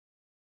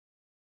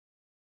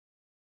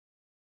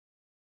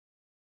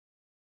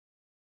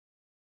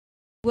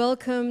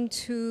Welcome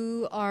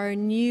to our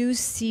new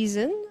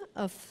season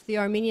of the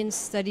Armenian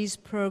Studies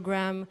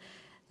Program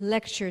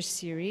lecture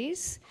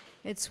series.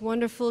 It's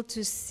wonderful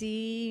to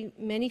see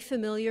many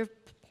familiar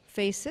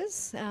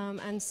faces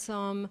and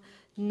some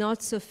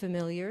not so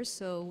familiar,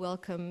 so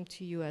welcome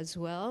to you as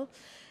well.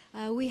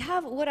 We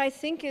have what I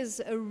think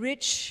is a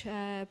rich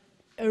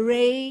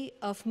array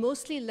of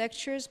mostly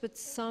lectures, but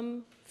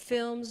some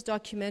films,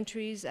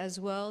 documentaries as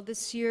well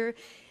this year,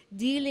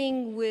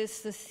 dealing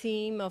with the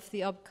theme of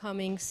the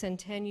upcoming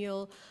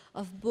centennial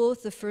of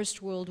both the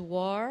First World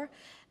War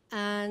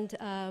and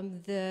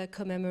the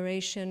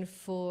commemoration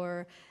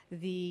for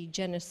the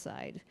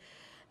genocide.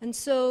 And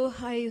so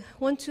I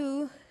want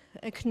to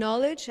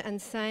acknowledge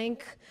and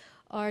thank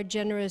our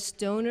generous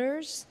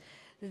donors,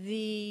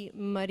 the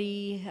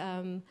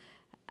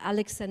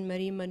Alex and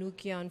Marie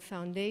Manoogian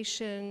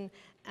Foundation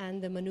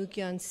and the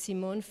Manoogian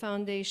Simon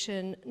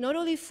Foundation, not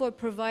only for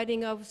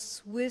providing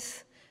us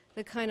with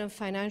the kind of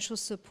financial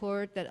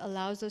support that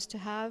allows us to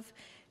have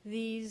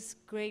these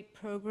great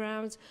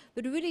programs,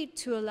 but really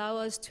to allow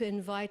us to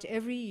invite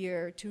every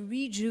year to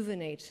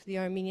rejuvenate the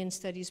Armenian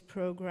Studies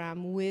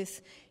program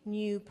with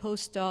new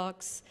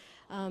postdocs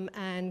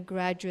and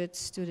graduate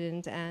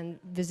student and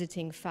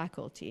visiting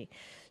faculty.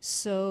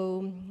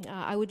 So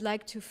I would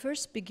like to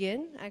first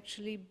begin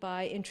actually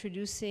by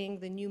introducing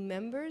the new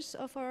members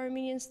of our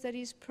Armenian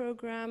Studies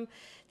program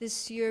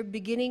this year,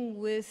 beginning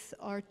with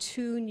our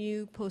two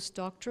new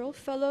postdoctoral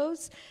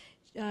fellows,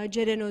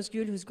 Ceren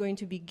Ozgul, who's going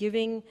to be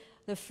giving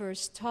the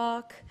first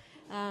talk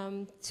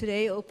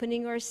today,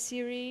 opening our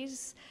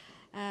series.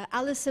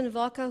 Alison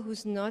Vaka,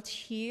 who's not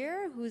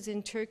here, who's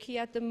in Turkey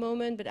at the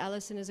moment, but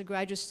Alison is a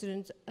graduate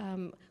student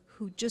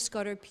who just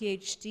got her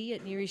PhD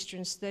at Near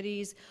Eastern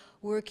Studies,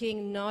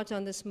 working not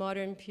on this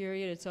modern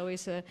period. It's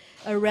always a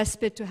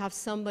respite to have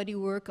somebody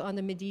work on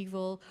the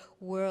medieval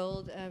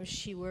world.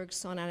 She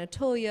works on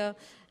Anatolia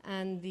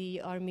and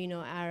the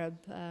Armeno-Arab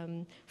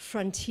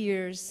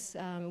frontiers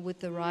with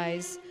the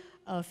rise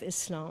of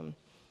Islam.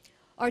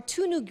 Our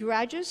two new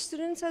graduate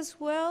students as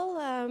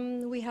well,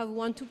 we have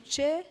one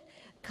Tukche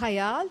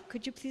Kayal.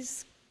 Could you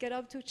please get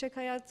up, Tukche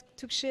Kayal?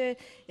 Tukche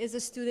is a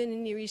student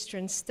in Near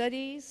Eastern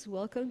Studies.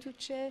 Welcome,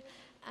 Tukche.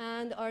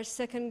 And our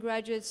second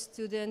graduate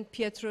student,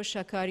 Pietro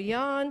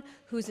Shakarian,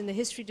 who's in the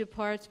History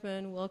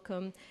Department.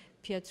 Welcome,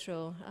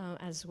 Pietro,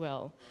 as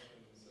well.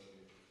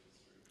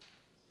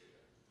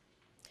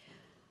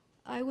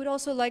 I would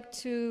also like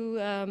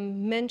to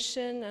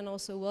mention and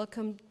also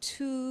welcome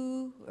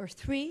 2 or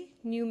 3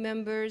 new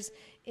members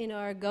in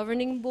our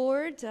governing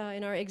board,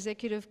 in our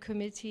executive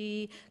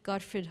committee,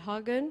 Gottfried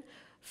Hagen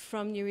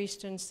from Near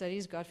Eastern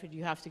Studies. Gottfried,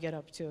 you have to get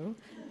up too.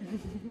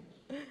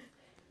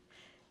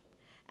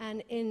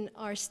 And in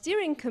our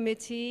steering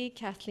committee,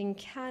 Kathleen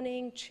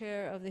Canning,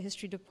 chair of the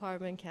History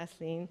Department.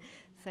 Kathleen,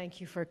 thank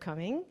you for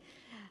coming.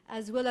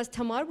 As well as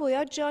Tamar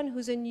Boyadjan,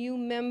 who's a new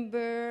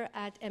member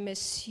at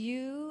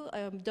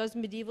MSU, does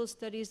medieval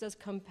studies, does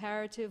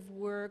comparative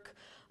work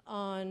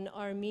on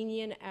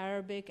Armenian,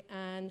 Arabic,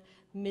 and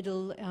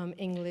Middle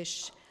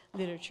English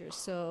literature.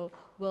 So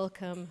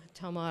welcome,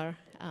 Tamar,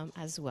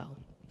 as well.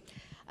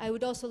 I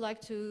would also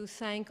like to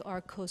thank our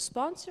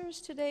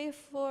co-sponsors today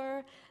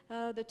for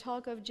the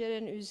talk of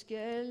Ceren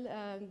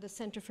Ozgul, the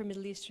Center for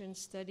Middle Eastern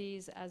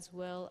Studies, as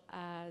well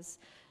as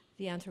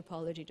the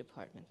Anthropology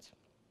Department.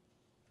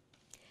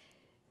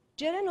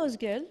 Ceren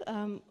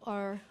Ozgul,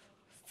 our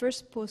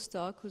first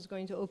postdoc who's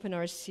going to open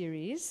our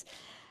series.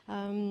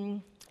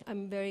 I'm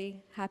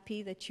very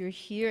happy that you're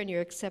here and you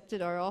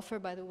accepted our offer.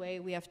 By the way,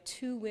 we have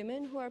 2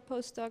 women who are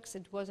postdocs.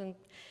 It wasn't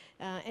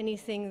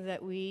anything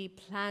that we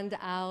planned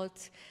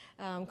out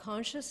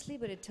consciously,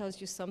 but it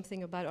tells you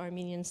something about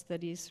Armenian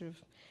studies sort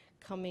of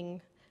coming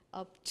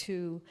up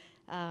to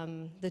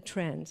the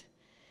trend.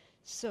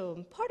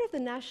 So part of the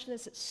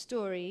nationalist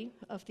story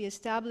of the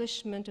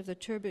establishment of the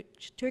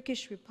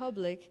Turkish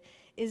Republic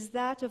is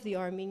that of the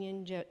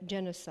Armenian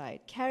genocide,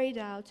 carried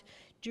out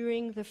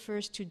during the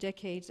first 2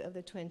 decades of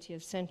the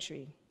 20th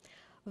century.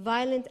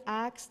 Violent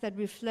acts that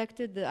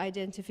reflected the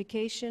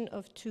identification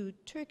of true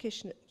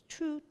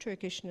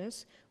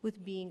Turkishness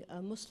with being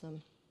a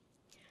Muslim.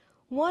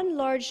 One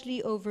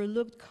largely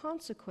overlooked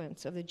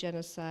consequence of the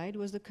genocide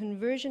was the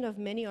conversion of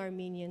many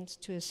Armenians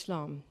to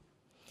Islam.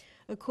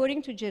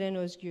 According to Ceren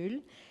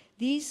Ozgul,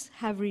 these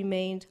have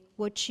remained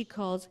what she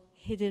calls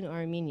hidden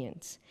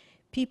Armenians,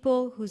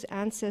 people whose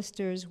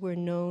ancestors were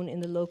known in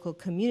the local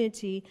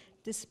community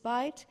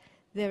despite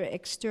their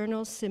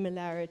external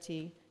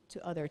similarity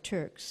to other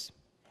Turks.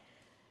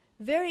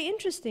 Very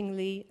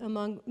interestingly,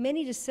 among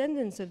many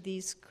descendants of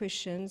these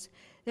Christians,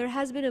 there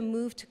has been a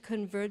move to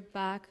convert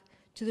back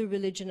to the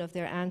religion of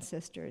their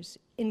ancestors,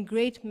 in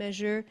great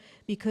measure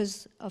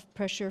because of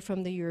pressure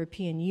from the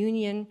European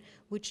Union,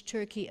 which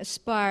Turkey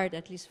aspired,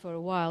 at least for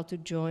a while, to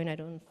join. I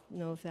don't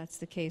know if that's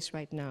the case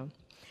right now.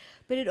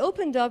 But it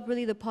opened up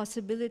really the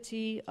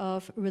possibility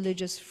of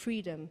religious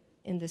freedom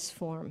in this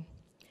form.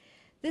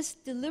 This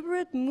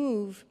deliberate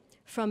move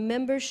from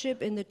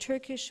membership in the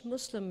Turkish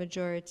Muslim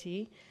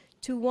majority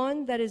to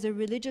one that is a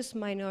religious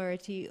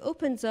minority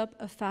opens up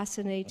a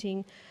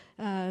fascinating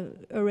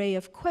array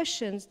of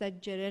questions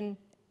that Ceren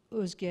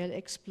Ozgul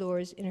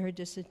explores in her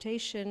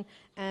dissertation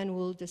and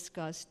will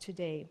discuss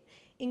today,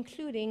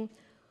 including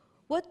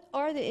what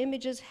are the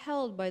images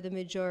held by the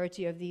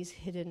majority of these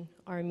hidden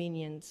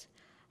Armenians?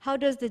 How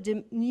does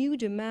the new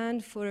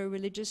demand for a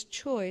religious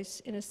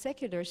choice in a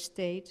secular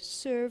state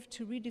serve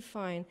to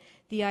redefine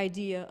the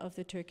idea of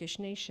the Turkish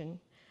nation?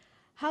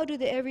 How do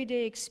the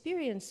everyday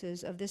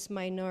experiences of this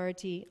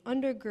minority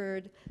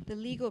undergird the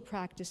legal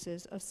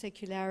practices of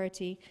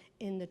secularity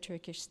in the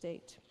Turkish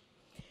state?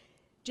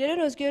 Ceren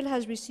Ozgul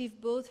has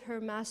received both her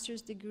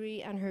master's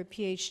degree and her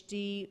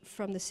PhD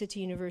from the City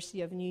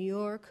University of New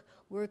York,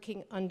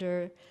 working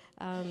under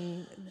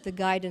the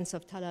guidance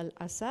of Talal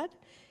Asad.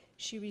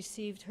 She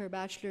received her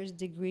bachelor's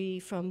degree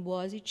from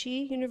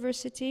Boğaziçi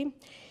University.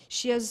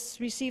 She has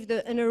received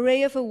an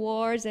array of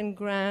awards and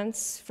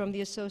grants from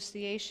the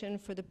Association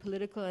for the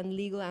Political and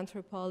Legal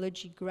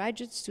Anthropology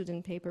Graduate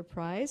Student Paper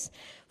Prize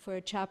for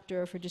a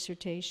chapter of her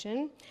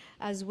dissertation,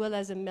 as well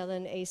as a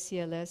Mellon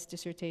ACLS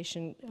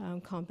dissertation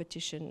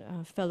competition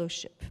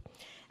fellowship.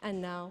 And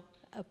now,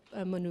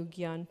 a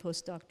Manoogian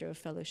postdoctoral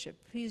fellowship.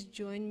 Please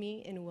join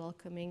me in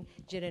welcoming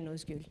Ceren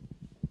Ozgul.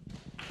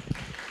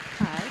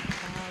 Hi.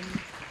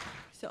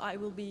 So I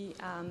will be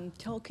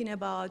talking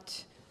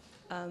about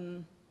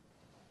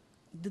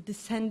the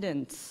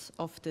descendants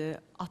of the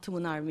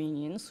Ottoman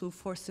Armenians who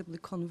forcibly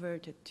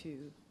converted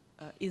to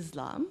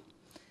Islam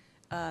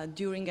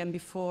during and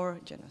before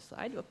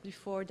genocide. But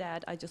before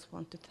that, I just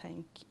want to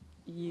thank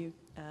you,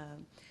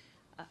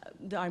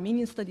 the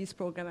Armenian Studies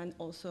program, and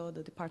also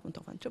the Department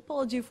of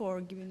Anthropology for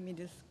giving me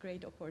this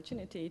great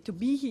opportunity to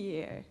be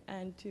here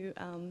and to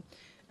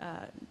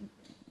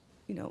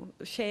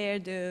share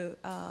the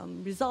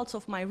results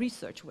of my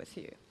research with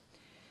you.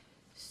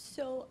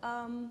 So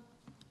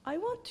I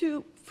want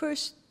to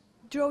first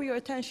draw your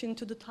attention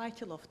to the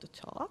title of the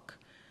talk.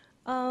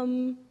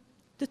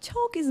 The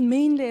talk is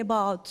mainly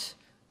about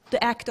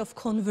the act of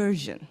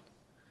conversion.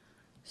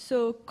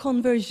 So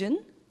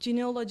conversion,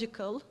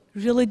 genealogical,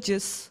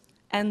 religious,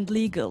 and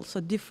legal, so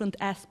different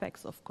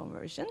aspects of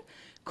conversion,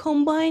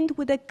 combined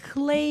with a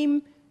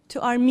claim to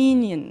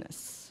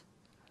Armenianness.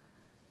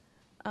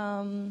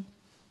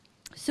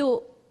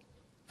 So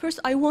first,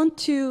 I want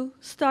to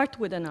start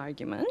with an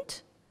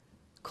argument.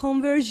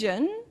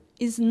 Conversion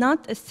is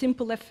not a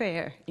simple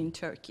affair in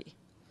Turkey.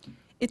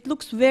 It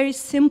looks very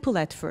simple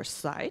at first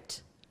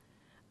sight,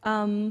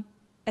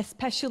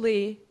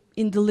 especially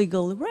in the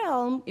legal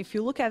realm. If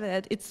you look at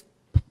it, it's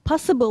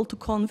possible to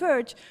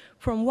convert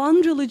from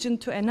one religion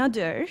to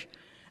another.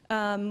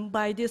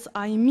 By this,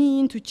 I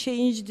mean to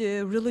change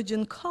the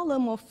religion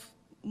column of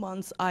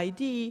one's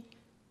ID,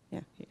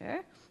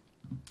 here,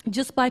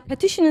 just by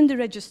petitioning the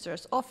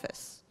registrar's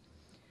office.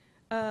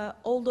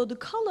 Although the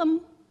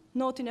column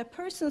noting a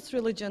person's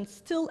religion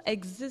still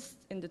exists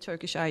in the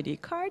Turkish ID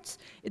cards,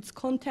 its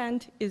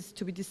content is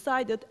to be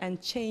decided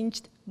and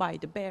changed by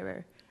the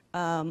bearer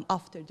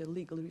after the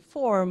legal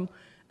reform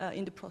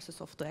in the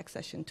process of the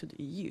accession to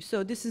the EU.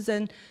 So this is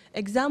an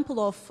example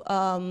of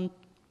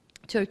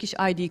Turkish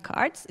ID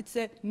cards. It's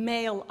a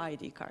male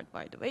ID card,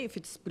 by the way. If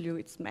it's blue,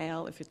 it's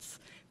male. If it's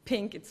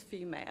pink, it's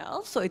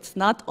female. So it's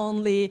not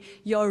only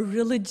your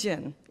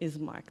religion is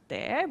marked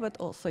there, but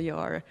also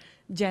your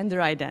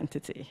gender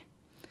identity.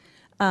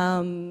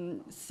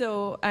 And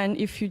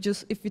if you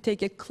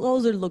take a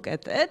closer look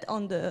at it,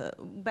 on the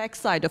back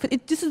side of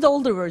it, this is the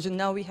older version.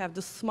 Now we have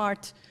the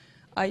smart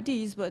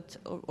IDs,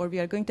 or we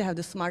are going to have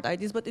the smart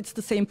IDs, but it's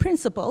the same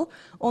principle.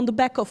 On the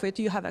back of it,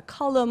 you have a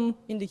column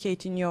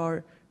indicating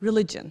your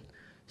religion.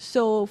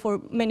 So for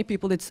many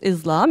people, it's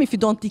Islam. If you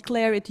don't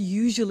declare it,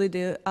 usually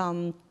the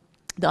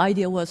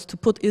idea was to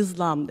put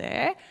Islam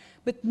there.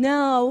 But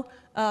now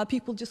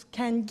people just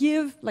can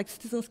give, like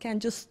citizens can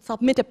just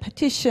submit a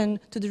petition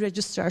to the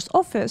registrar's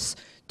office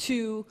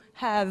to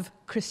have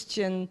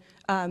Christian,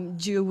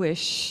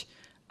 Jewish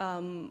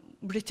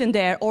written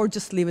there, or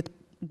just leave it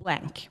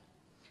blank.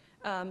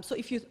 So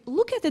if you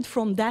look at it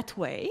from that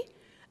way,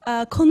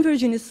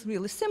 conversion is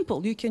really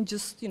simple. You can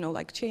just,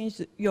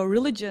 change your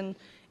religion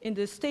in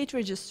the state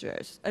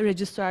registrars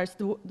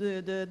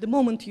the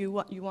moment you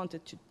want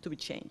it to be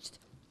changed.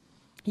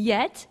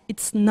 Yet,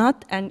 it's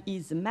not an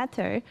easy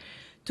matter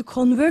to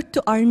convert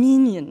to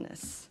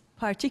Armenianness.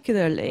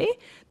 Particularly,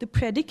 the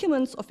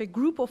predicaments of a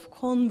group of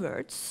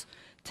converts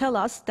tell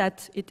us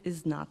that it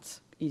is not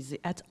easy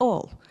at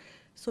all.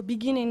 So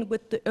beginning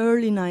with the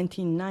early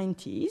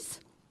 1990s,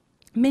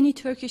 many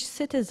Turkish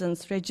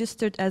citizens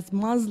registered as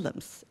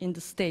Muslims in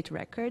the state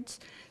records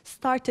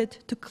started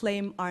to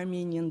claim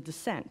Armenian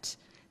descent.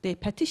 They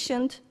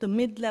petitioned the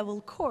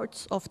mid-level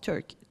courts of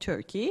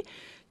Turkey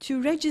to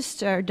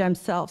register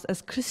themselves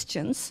as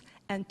Christians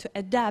and to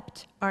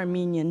adapt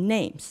Armenian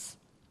names.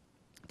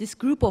 This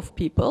group of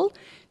people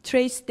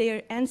traced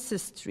their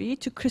ancestry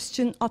to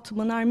Christian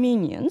Ottoman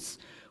Armenians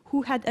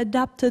who had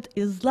adopted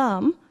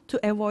Islam to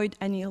avoid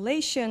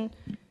annihilation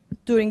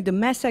during the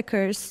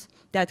massacres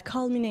that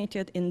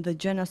culminated in the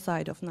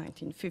genocide of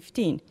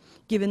 1915.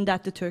 Given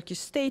that the Turkish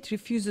state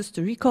refuses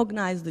to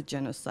recognize the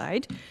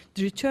genocide,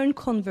 the return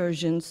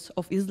conversions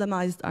of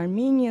Islamized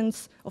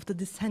Armenians, of the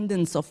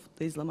descendants of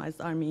the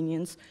Islamized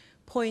Armenians,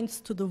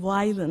 points to the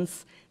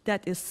violence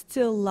that is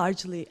still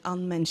largely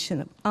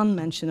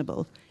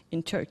unmentionable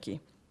in Turkey.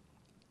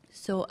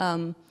 So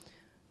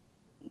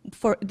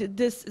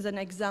this is an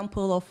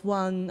example of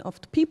one of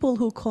the people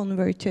who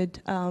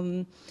converted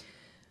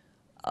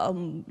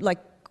like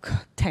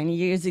 10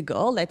 years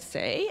ago, let's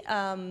say.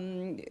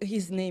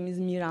 His name is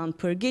Miran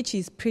Pırgiç.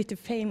 He's pretty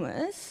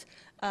famous.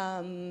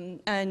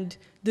 And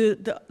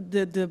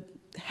the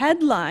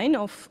headline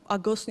of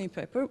Agos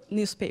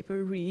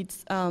newspaper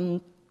reads,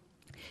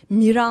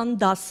 Miran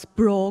thus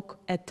broke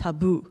a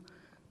taboo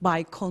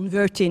by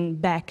converting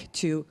back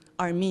to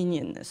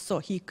Armenianness. So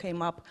he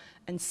came up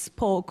and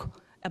spoke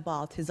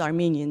about his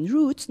Armenian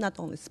roots, not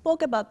only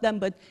spoke about them,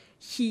 but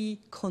he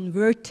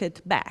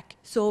converted back.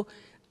 So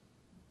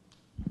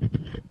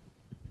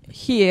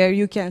here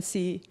you can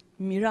see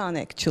Miran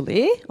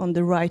actually on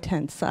the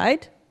right-hand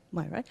side,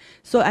 my right.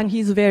 So, and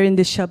he's wearing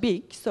the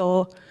shabik,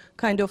 so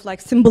kind of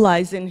like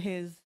symbolizing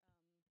his,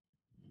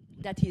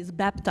 that he is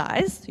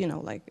baptized, you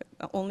know, like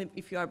only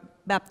if you are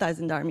baptized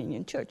in the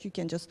Armenian church, you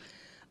can just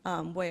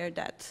wear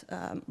that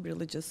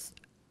religious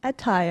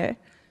attire.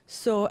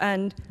 So,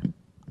 and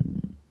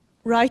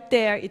right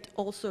there it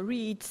also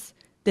reads,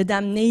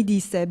 Dedem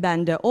neydiyse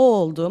ben de o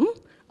oldum,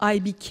 I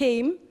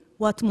became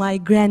what my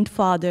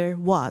grandfather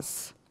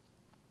was.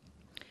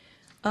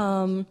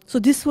 So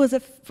this was a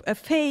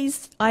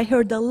phase I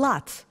heard a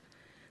lot,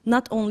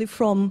 not only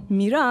from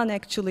Miran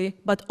actually,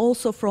 but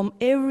also from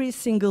every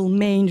single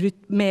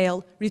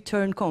male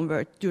return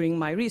convert during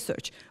my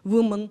research.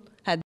 Women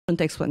had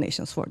different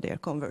explanations for their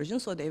conversion,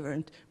 so they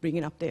weren't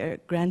bringing up their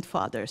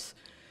grandfathers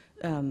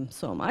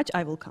so much.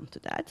 I will come to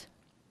that.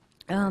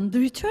 The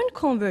return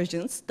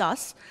conversions,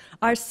 thus,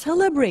 are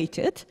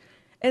celebrated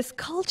as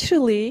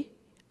culturally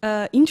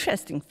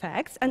interesting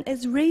facts and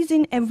as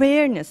raising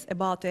awareness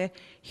about a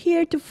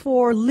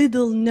heretofore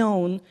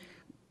little-known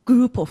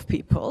group of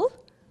people,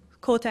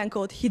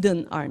 quote-unquote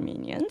hidden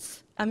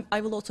Armenians.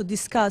 I will also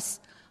discuss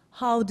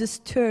how this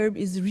term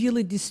is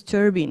really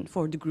disturbing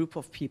for the group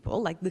of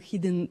people, like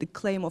the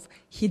claim of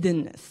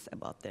hiddenness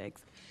about their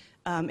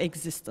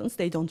existence.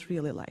 They don't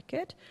really like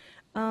it.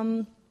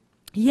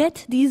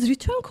 Yet these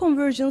return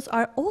conversions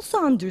are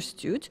also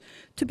understood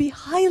to be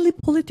highly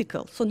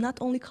political, so not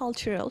only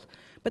cultural,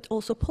 but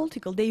also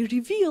political. They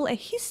reveal a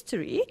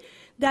history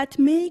that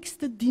makes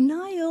the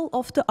denial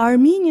of the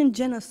Armenian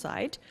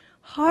genocide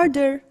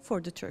harder for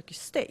the Turkish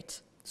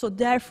state. So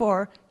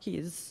therefore, he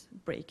is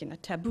breaking a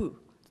taboo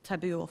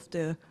of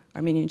the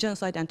Armenian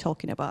genocide and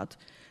talking about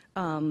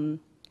the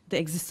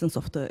existence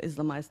of the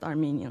Islamized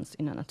Armenians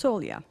in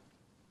Anatolia.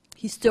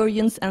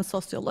 Historians and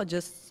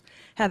sociologists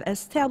have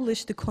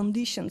established the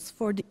conditions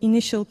for the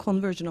initial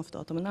conversion of the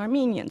Ottoman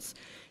Armenians.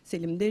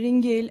 Selim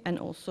Deringil, and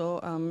also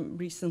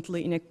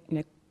recently in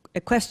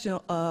a question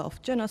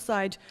of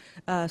genocide,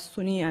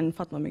 Suni and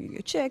Fatma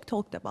Göçek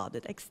talked about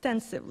it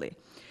extensively.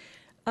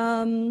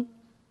 But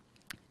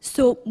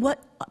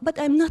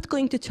I'm not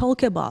going to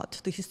talk about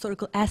the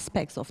historical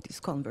aspects of these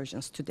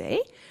conversions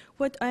today.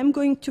 What I'm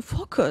going to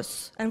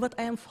focus, and what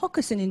I am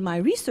focusing in my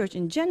research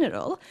in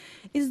general,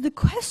 is the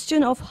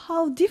question of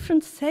how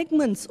different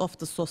segments of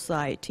the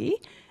society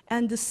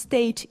and the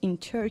state in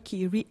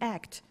Turkey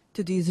react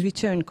to these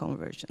return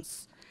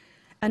conversions,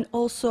 and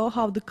also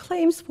how the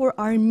claims for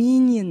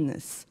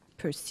Armenianness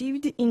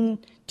perceived in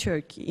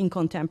Turkey, in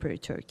contemporary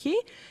Turkey,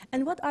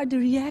 and what are the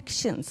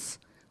reactions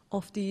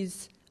of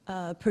these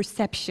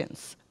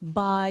perceptions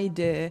by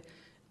the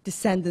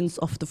descendants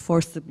of the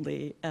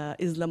forcibly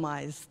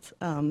Islamized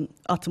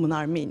Ottoman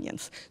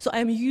Armenians. So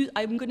I'm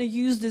going to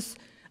use this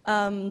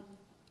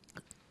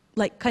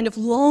like kind of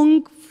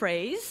long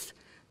phrase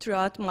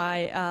throughout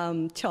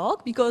my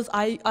talk, because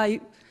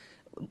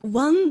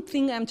one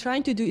thing I'm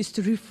trying to do is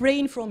to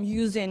refrain from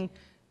using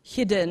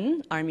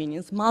hidden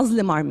Armenians,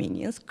 Muslim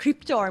Armenians,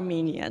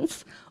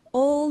 crypto-Armenians,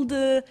 all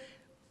the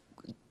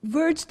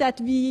words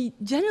that we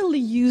generally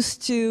use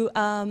to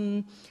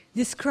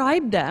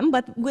describe them,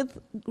 but with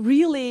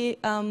really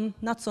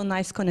not so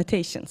nice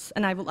connotations.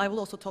 And I will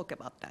also talk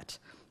about that.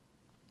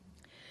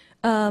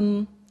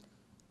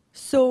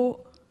 So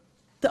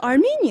the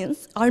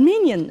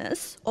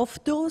Armenianness of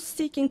those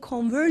seeking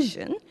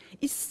conversion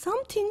is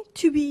something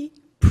to be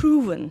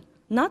proven,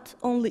 not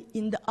only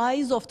in the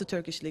eyes of the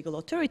Turkish legal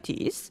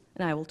authorities,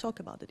 and I will talk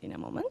about it in a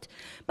moment,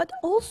 but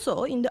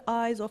also in the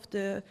eyes of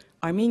the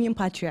Armenian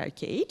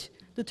Patriarchate,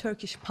 the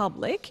Turkish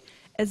public,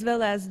 as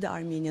well as the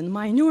Armenian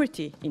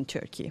minority in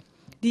Turkey.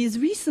 These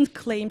recent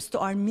claims to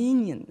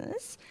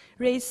Armenianness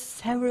raise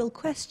several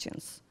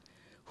questions.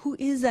 Who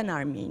is an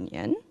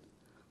Armenian?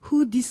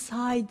 Who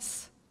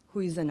decides who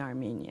is an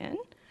Armenian?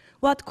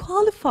 What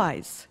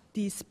qualifies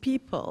these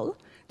people,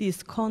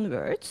 these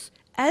converts,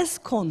 as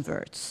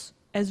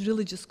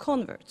religious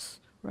converts,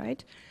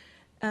 right?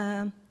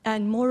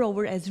 And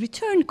moreover, as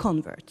return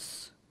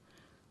converts.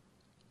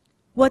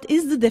 what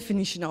is the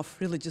definition of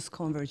religious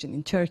conversion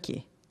in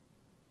Turkey?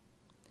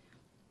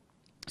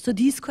 So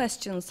these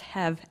questions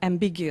have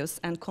ambiguous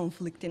and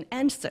conflicting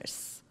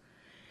answers.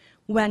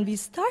 When we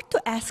start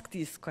to ask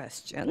these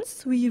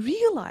questions, we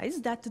realize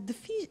that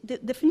the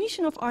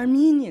definition of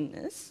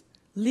Armenianness,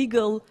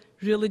 legal,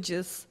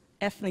 religious,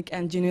 ethnic,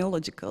 and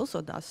genealogical,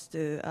 so that's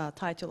the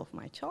title of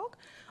my talk,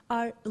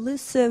 are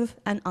elusive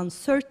and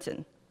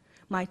uncertain.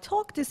 My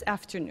talk this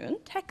afternoon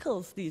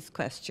tackles these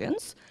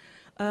questions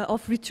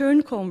of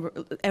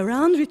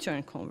around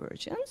return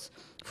convergence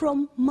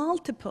from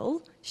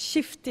multiple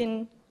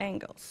shifting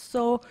angles.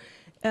 So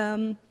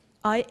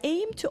I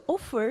aim to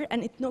offer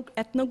an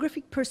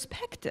ethnographic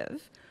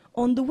perspective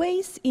on the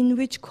ways in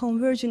which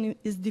conversion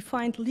is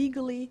defined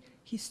legally,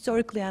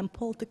 historically, and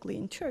politically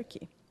in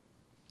Turkey.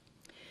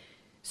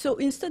 So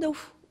instead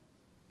of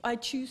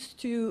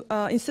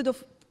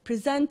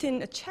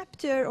presenting a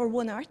chapter or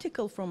one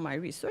article from my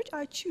research,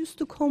 I choose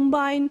to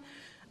combine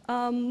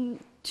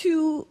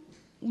two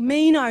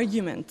main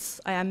arguments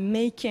I am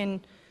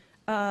making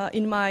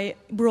in my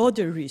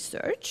broader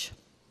research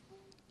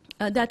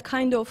that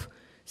kind of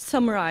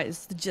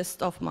summarize the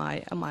gist of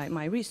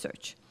my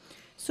research.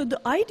 So the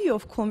idea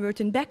of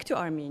converting back to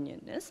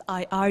Armenianness,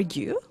 I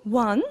argue,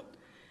 one,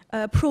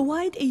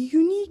 provide a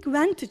unique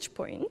vantage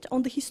point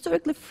on the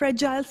historically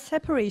fragile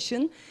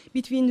separation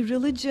between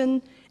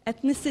religion,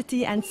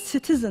 ethnicity, and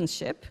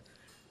citizenship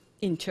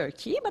in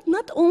Turkey, but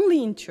not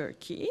only in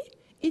Turkey,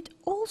 it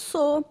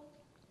also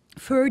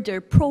further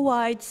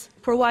provides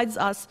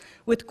us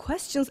with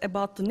questions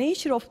about the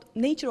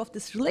nature of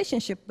this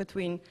relationship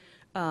between,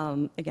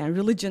 again,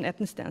 religion,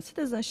 ethnicity, and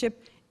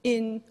citizenship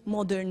in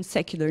modern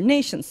secular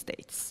nation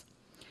states.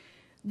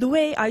 The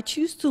way I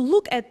choose to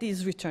look at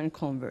these return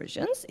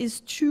conversions is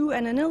through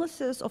an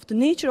analysis of the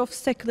nature of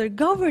secular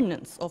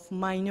governance of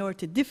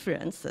minority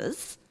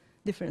differences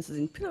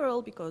in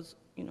plural, because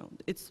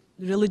it's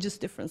religious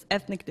difference,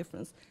 ethnic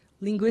difference,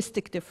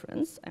 linguistic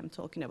difference I'm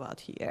talking about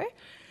here,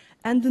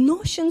 and the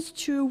notions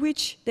through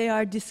which they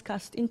are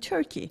discussed in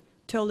Turkey: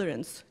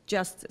 tolerance,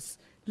 justice,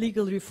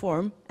 legal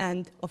reform,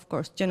 and of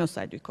course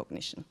genocide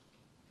recognition.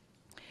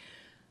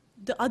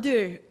 The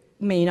other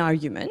main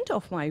argument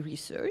of my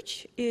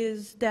research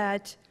is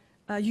that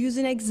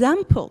using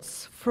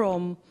examples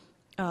from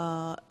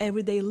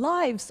everyday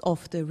lives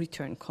of the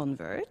return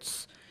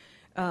converts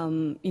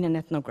in an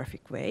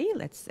ethnographic way,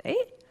 let's say,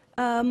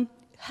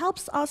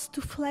 helps us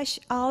to flesh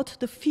out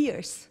the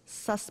fears,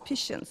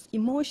 suspicions,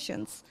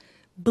 emotions,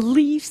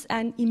 beliefs,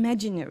 and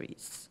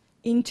imaginaries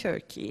in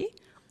Turkey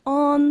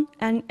on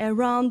and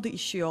around the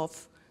issue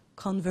of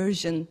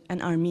conversion and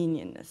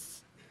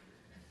Armenianness.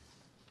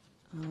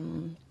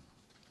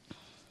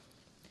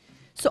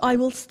 So I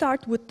will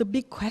start with the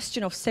big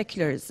question of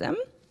secularism,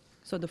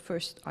 so the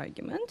first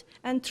argument,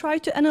 and try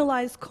to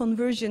analyze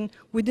conversion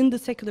within the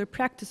secular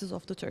practices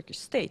of the Turkish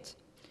state.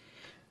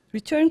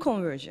 Return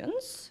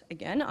conversions,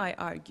 again, I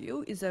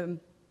argue, is a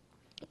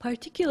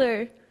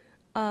particular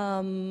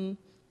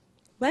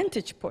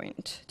vantage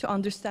point to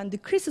understand the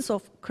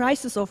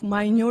crisis of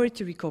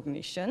minority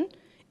recognition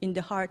in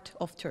the heart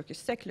of Turkish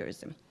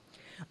secularism.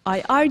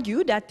 I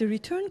argue that the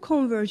return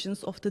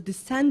conversions of the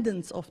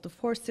descendants of the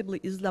forcibly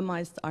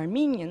Islamized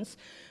Armenians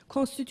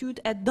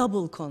constitute a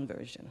double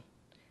conversion.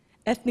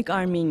 Ethnic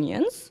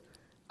Armenians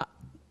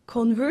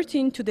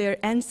converting to their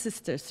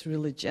ancestors'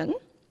 religion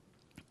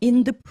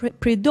in the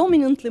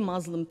predominantly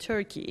Muslim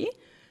Turkey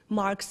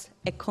marks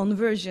a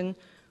conversion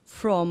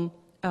from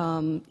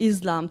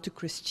Islam to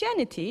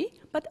Christianity,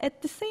 but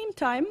at the same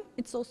time,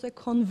 it's also a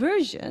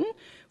conversion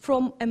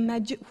from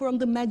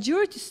the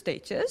majority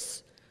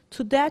status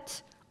to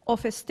that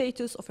of a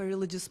status of a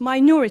religious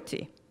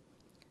minority.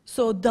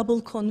 So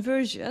double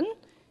conversion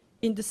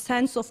in the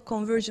sense of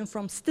conversion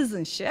from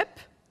citizenship,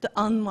 the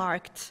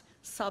unmarked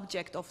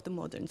subject of the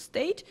modern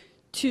state,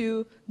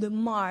 to the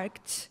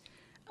marked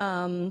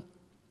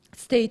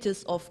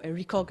status of a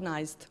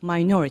recognized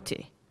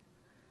minority.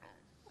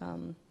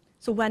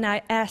 So when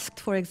I asked,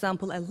 for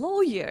example, a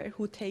lawyer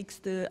who takes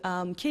the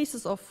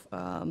cases of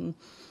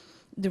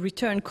the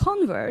return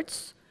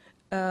converts,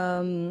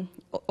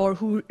 or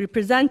who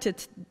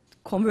represented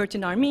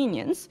converting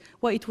Armenians,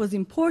 why it was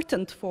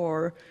important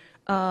for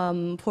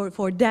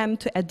them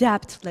to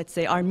adapt, let's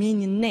say,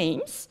 Armenian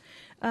names,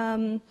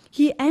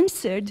 he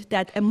answered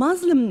that a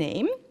Muslim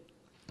name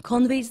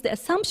conveys the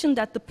assumption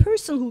that the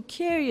person who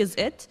carries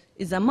it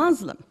is a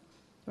Muslim,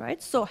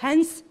 right? So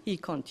hence, he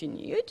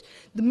continued,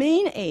 the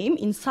main aim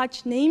in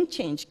such name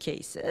change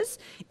cases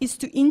is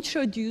to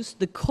introduce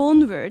the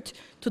convert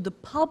to the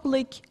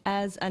public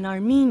as an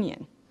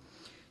Armenian.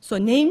 So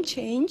name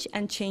change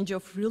and change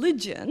of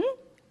religion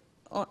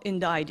in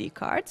the ID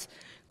cards,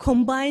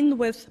 combined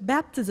with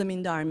baptism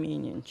in the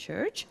Armenian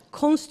church,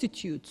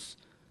 constitutes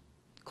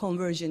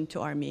conversion to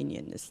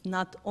Armenianness,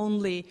 not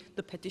only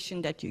the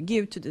petition that you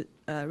give to the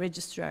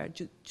registrar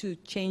to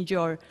change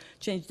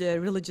the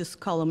religious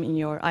column in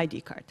your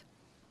ID card.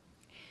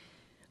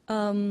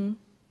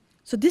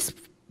 So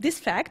this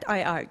fact,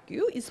 I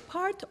argue, is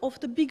part of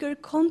the bigger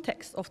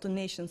context of the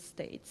nation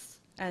states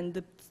and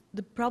the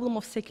the problem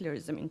of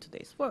secularism in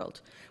today's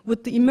world.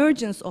 With the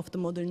emergence of the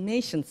modern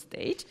nation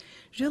state,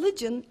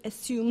 religion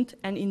assumed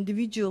an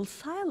individual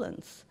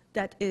silence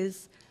that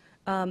is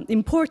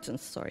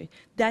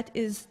that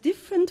is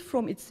different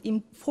from its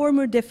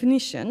former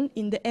definition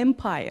in the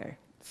empire,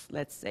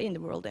 let's say in the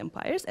world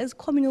empires, as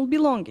communal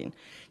belonging.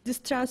 This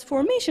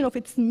transformation of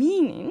its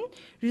meaning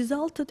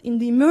resulted in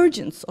the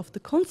emergence of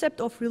the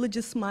concept of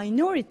religious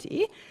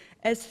minority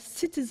as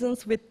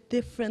citizens with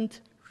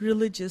different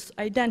religious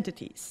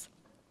identities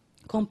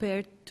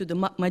compared to the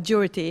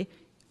majority,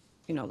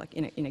 like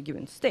in a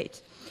given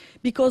state.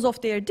 Because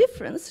of their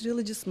difference,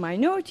 religious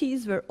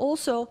minorities were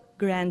also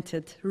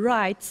granted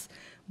rights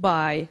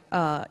by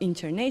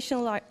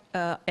international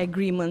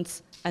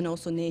agreements and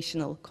also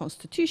national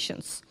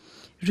constitutions.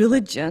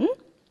 Religion,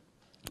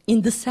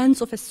 in the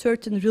sense of a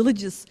certain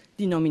religious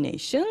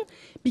denomination,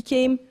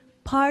 became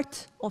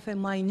part of a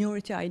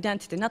minority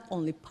identity, not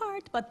only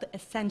part, but the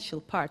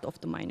essential part of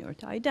the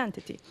minority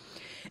identity.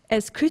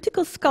 As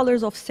critical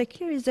scholars of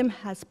secularism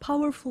has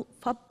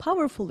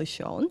powerfully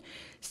shown,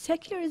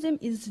 secularism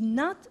is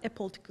not a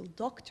political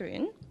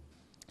doctrine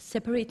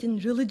separating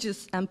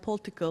religious and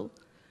political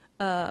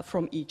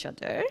from each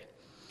other,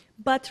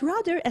 but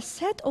rather a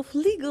set of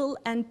legal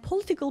and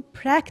political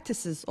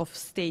practices of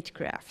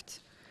statecraft.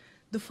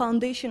 The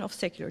foundation of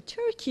secular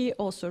Turkey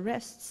also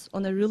rests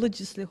on a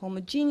religiously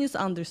homogeneous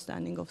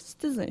understanding of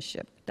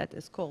citizenship that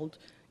is called,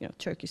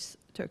 Turkish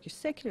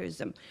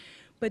secularism.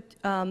 But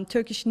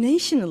Turkish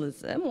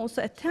nationalism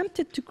also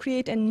attempted to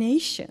create a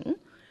nation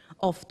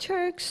of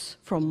Turks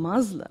from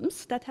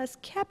Muslims that has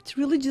kept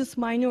religious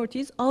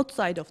minorities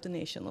outside of the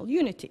national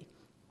unity,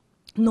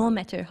 no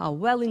matter how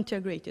well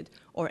integrated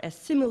or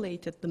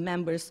assimilated the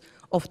members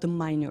of the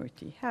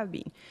minority have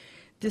been.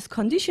 This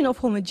condition of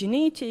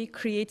homogeneity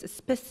creates a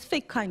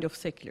specific kind of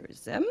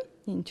secularism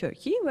in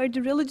Turkey, where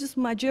the religious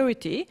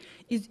majority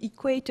is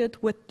equated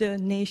with the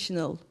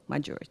national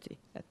majority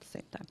at the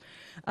same time.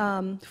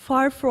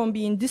 Far from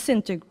being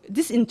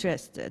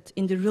disinterested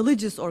in the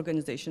religious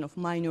organization of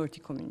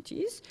minority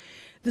communities,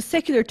 the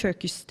secular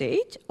Turkish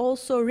state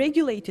also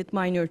regulated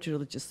minority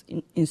religious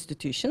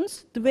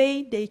institutions, the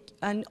way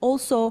and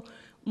also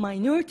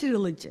minority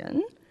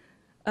religion,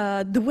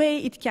 the way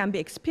it can be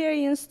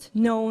experienced,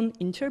 known,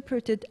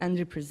 interpreted, and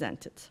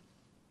represented.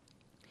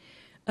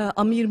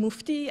 Amir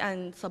Mufti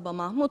and Sabah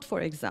Mahmud,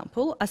 for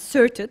example,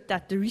 asserted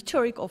that the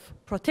rhetoric of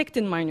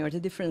protecting minority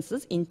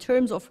differences in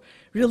terms of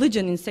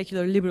religion in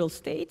secular liberal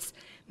states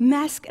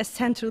mask a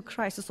central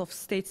crisis of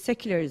state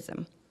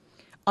secularism.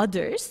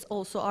 Others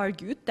also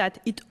argued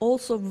that it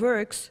also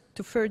works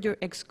to further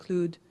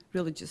exclude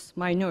religious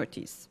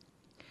minorities.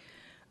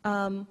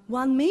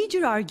 One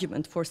major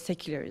argument for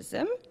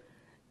secularism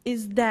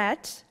is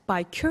that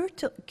by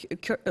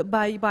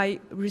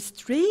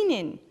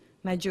restraining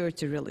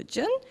majority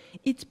religion,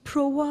 it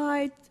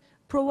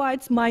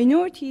provides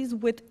minorities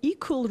with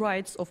equal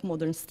rights of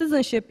modern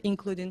citizenship,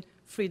 including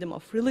freedom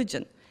of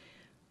religion.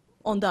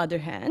 On the other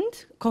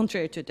hand,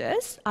 contrary to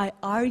this, I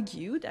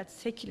argue that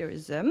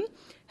secularism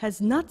has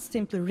not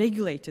simply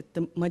regulated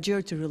the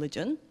majority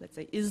religion, let's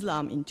say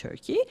Islam in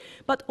Turkey,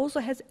 but also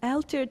has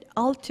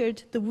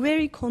altered the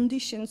very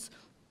conditions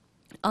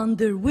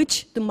under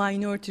which the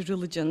minority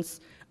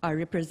religions are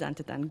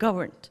represented and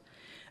governed.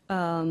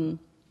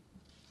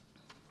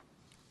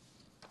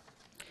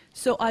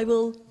 So I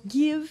will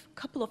give a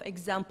couple of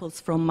examples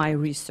from my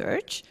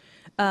research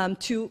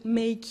to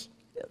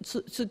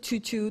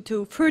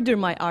further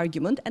my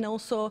argument and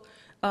also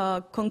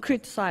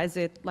concretize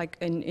it like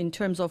in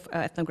terms of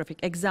ethnographic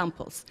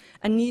examples.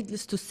 And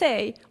needless to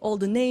say, all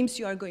the names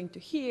you are going to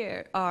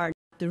hear are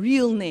the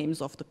real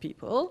names of the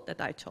people that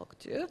I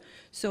talked to.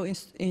 So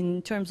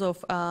in terms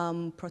of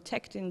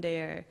protecting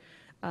their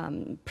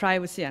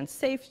privacy and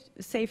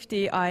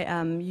safety, I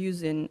am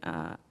using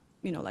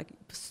like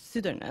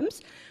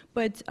pseudonyms,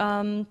 but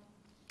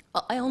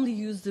I only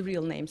use the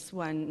real names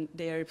when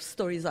their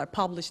stories are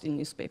published in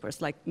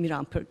newspapers, like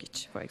Miran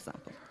Pergic, for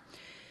example.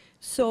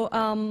 So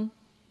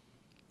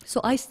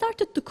I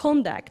started to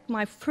conduct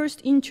my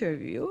first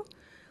interview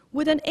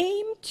with an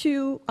aim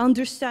to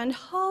understand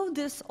how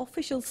this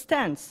official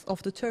stance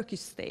of the Turkish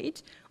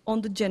state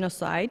on the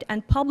genocide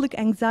and public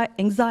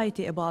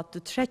anxiety about the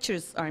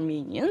treacherous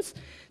Armenians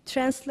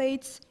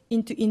translates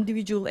into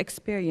individual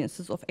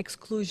experiences of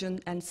exclusion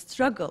and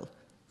struggle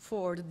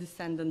for the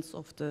descendants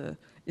of the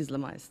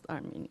Islamized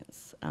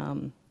Armenians.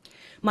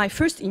 My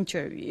first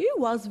interview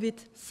was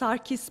with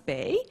Sarkis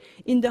Bey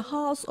in the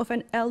house of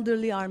an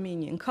elderly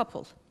Armenian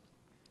couple.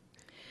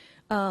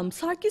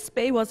 Sarkis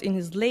Bey was in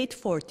his late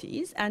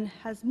 40s and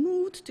has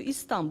moved to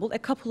Istanbul a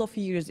couple of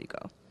years ago.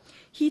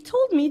 He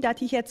told me that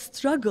he had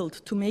struggled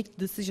to make the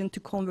decision to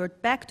convert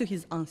back to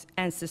his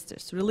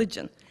ancestors'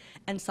 religion,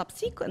 and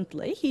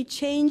subsequently he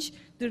changed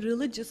the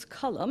religious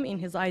column in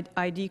his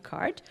ID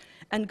card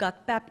and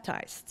got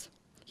baptized.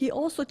 He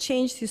also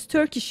changed his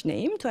Turkish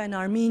name to an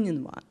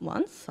Armenian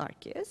one,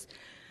 Sarkis,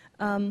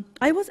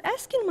 I was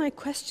asking my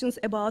questions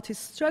about his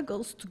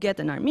struggles to get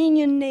an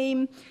Armenian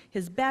name,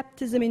 his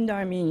baptism in the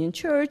Armenian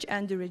church,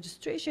 and the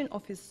registration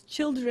of his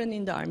children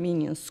in the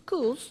Armenian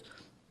schools.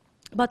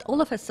 But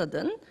all of a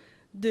sudden,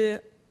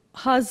 the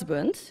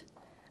husband,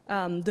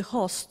 the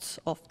host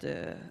of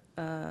the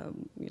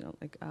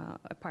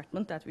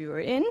apartment that we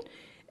were in,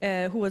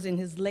 who was in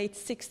his late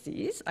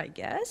 60s, I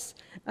guess,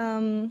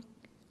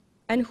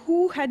 and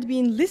who had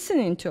been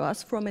listening to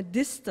us from a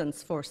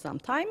distance for some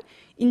time,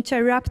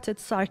 interrupted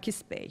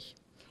Sarkis Bey.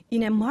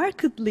 In a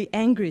markedly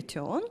angry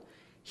tone,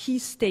 he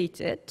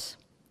stated,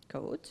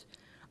 quote,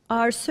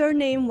 "Our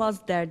surname was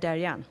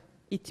Derderyan.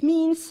 It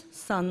means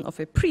son of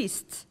a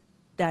priest,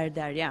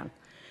 Derderyan.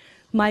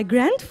 My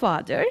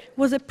grandfather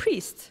was a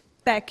priest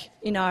back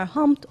in our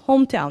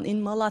hometown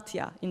in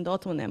Malatya, in the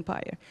Ottoman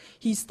Empire.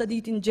 He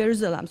studied in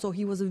Jerusalem, so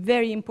he was a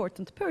very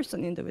important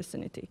person in the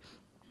vicinity.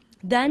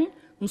 Then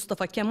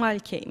Mustafa Kemal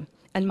came,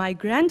 and my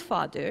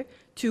grandfather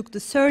took the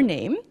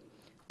surname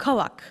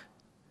Kavak,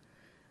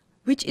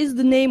 which is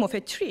the name of a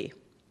tree.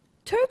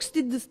 Turks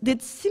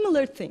did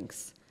similar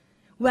things.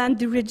 When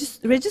the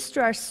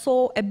registrar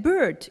saw a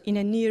bird in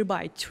a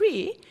nearby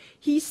tree,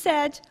 he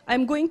said,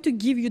 'I'm going to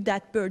give you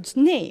that bird's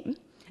name,'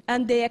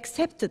 and they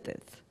accepted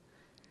it.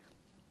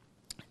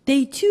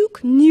 They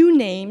took new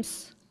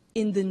names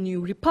in the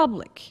new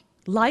republic.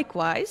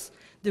 Likewise,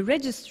 the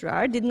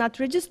registrar did not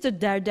register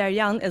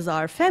Derderyan as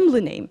our family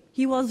name.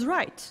 He was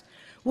right.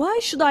 Why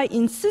should I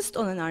insist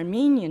on an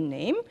Armenian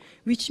name,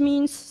 which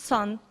means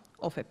son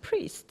of a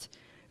priest?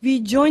 We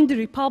joined the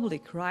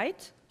republic,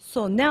 right?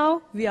 So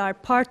now we are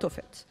part of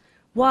it.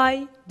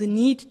 Why the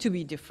need to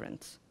be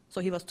different?" So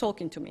he was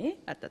talking to me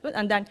at that point,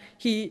 and then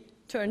he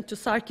turned to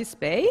Sarkis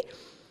Bey.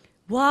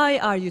 "Why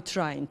are you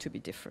trying to be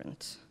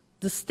different?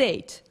 The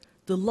state,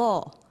 the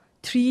law,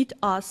 treat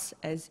us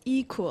as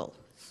equals.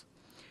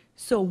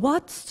 So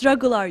what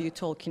struggle are you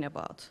talking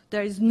about?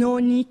 There is no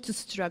need to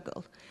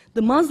struggle.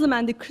 The Muslim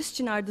and the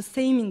Christian are the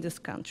same in this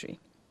country.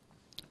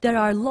 There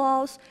are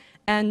laws,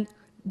 and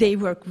they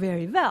work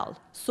very well.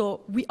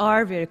 So we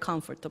are very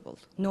comfortable.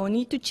 No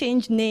need to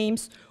change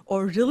names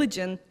or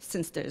religion,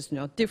 since there is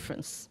no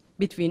difference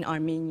between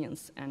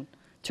Armenians and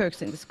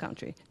Turks in this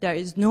country. There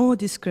is no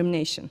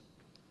discrimination.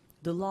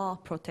 The law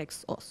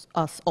protects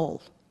us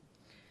all."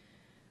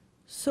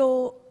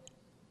 So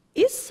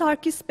is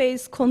Sarkis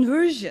Bey's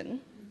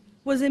conversion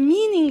was a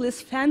meaningless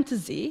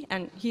fantasy,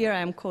 and here I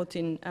am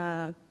quoting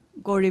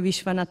Gauri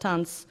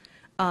Vishwanathan's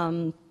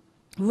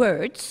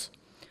words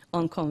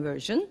on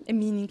conversion, a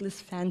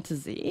meaningless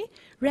fantasy,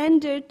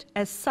 rendered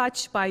as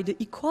such by the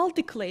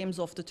equality claims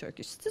of the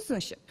Turkish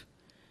citizenship.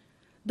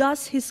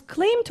 Thus, his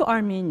claim to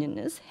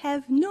Armenianness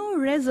have no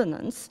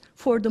resonance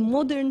for the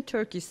modern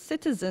Turkish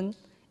citizen,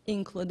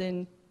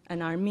 including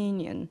an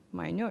Armenian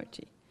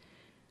minority.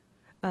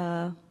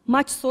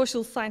 Much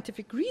social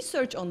scientific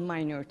research on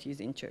minorities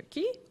in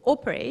Turkey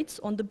operates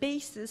on the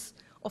basis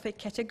of a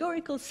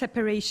categorical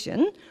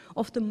separation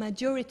of the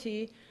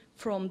majority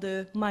from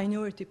the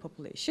minority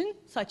population,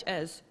 such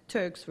as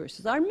Turks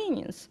versus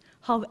Armenians.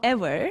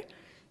 However,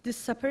 this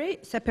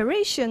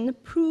separation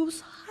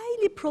proves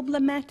highly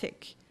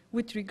problematic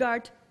with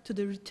regard to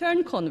the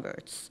return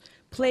converts'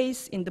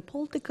 place in the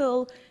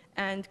political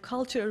and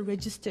cultural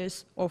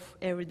registers of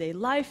everyday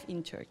life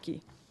in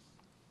Turkey.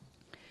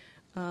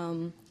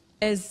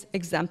 As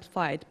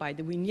exemplified by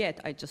the vignette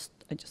I just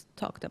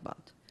talked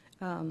about.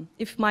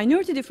 If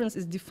minority difference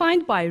is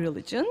defined by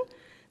religion,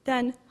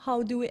 then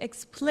how do we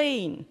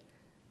explain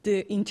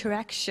the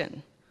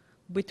interaction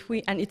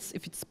between, and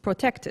if it's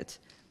protected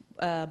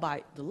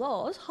by the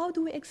laws, how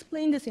do we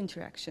explain this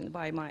interaction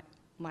by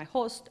my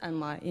host and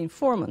my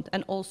informant,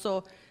 and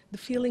also the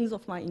feelings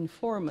of my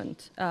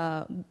informant,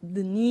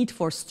 the need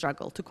for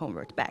struggle to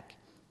convert back?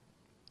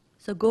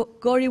 So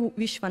Gauri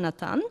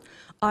Vishwanathan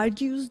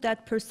argues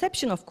that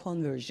perception of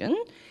conversion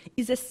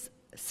is a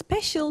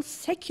special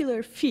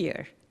secular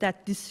fear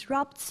that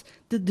disrupts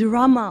the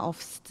drama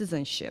of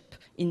citizenship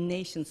in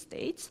nation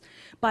states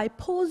by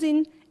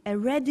posing a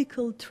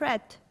radical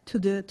threat to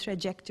the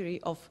trajectory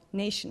of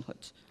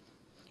nationhood.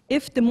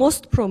 If the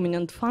most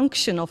prominent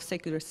function of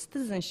secular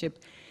citizenship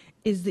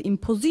is the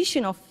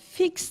imposition of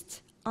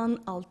fixed,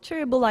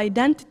 unalterable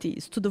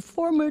identities to the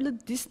formerly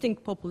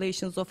distinct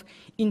populations of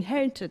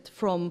inherited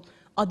from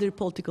other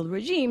political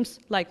regimes,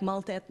 like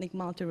multi-ethnic,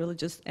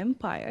 multi-religious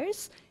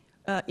empires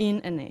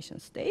in a nation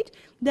state,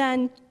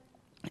 then,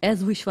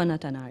 as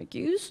Vishwanathan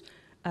argues,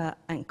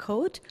 and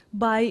quote,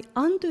 by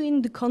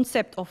undoing the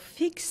concept of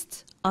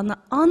fixed,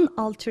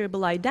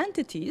 unalterable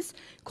identities,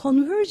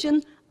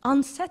 conversion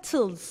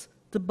unsettles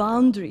the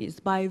boundaries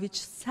by which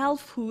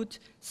selfhood,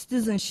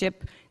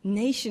 citizenship,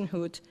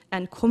 nationhood,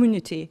 and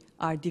community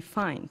are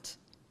defined.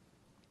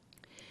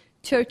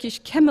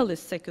 Turkish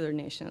Kemalist secular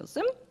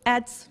nationalism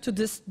adds to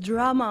this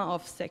drama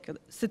of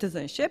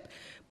citizenship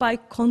by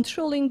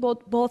controlling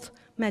both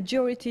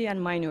majority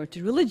and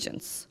minority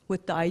religions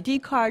with the ID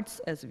cards,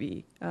 as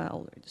we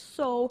already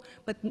saw,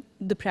 but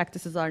the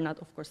practices are not,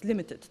 of course,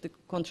 limited. The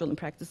controlling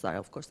practices are,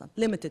 of course, not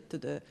limited to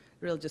the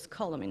religious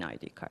column in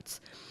ID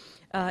cards.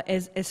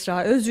 as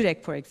Esra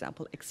Özürek, for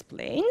example,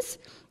 explains,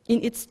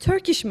 in its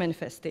Turkish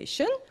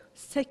manifestation,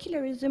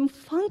 secularism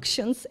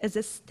functions as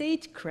a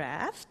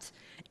statecraft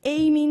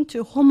aiming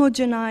to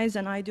homogenize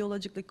and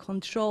ideologically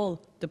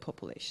control the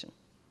population.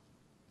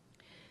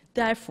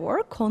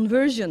 Therefore,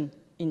 conversion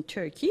in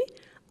Turkey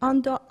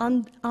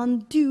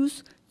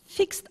undoes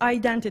fixed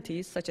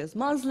identities such as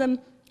Muslim,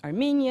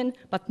 Armenian,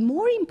 but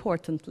more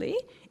importantly,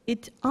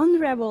 it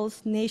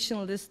unravels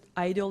nationalist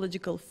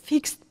ideological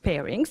fixed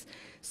pairings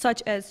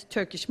such as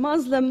Turkish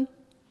Muslim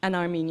and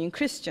Armenian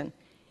Christian.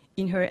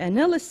 In her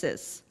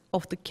analysis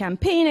of the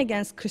campaign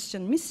against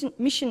Christian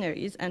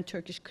missionaries and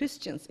Turkish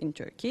Christians in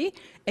Turkey,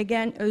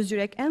 again,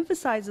 Özürek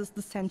emphasizes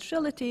the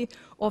centrality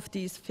of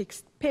these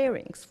fixed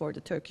pairings for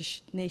the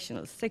Turkish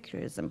nationalist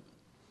secularism.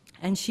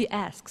 And she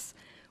asks,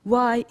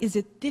 why is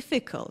it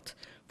difficult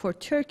for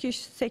Turkish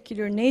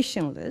secular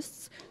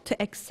nationalists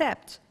to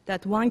accept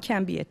that one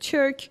can be a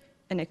Turk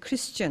and a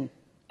Christian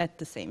at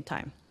the same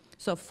time?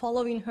 So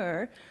following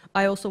her,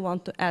 I also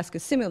want to ask a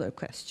similar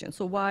question.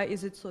 So why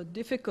is it so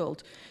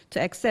difficult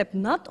to accept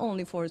not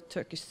only for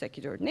Turkish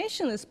secular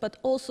nationalists, but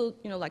also,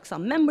 like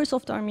some members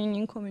of the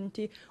Armenian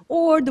community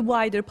or the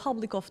wider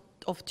public of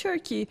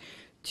Turkey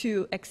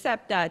to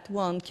accept that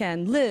one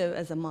can live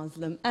as a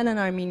Muslim and an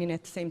Armenian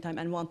at the same time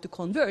and want to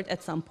convert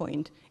at some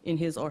point in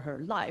his or her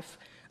life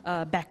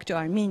back to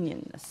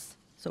Armenianness?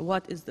 So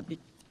what is the big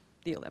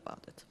deal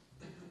about it?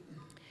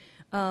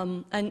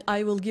 And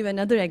I will give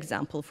another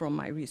example from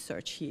my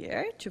research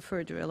here to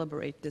further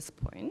elaborate this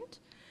point,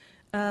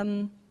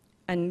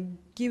 and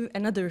give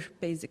another,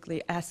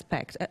 basically,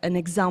 aspect, an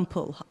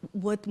example,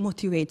 what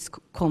motivates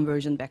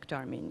conversion back to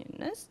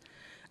Armenianness.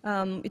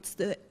 It's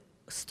the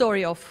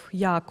story of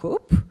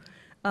Jakub,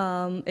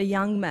 a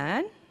young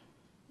man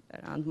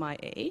around my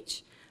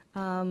age.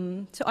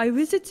 So I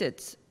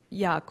visited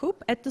Jakub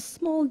at the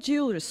small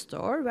jewelry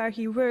store where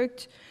he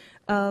worked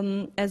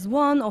as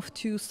one of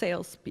two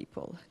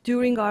salespeople.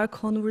 During our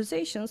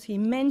conversations, he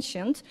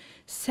mentioned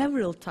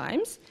several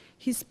times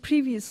his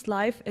previous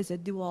life as a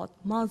devout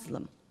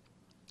Muslim.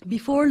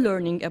 Before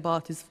learning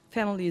about his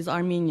family's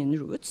Armenian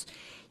roots,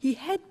 he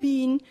had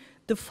been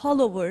the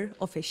follower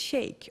of a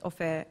sheikh, of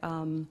a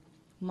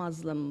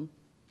Muslim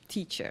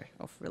teacher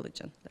of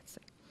religion, let's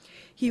say.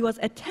 He was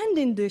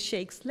attending the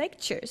sheikh's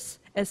lectures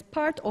as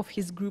part of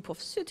his group of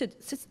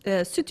students.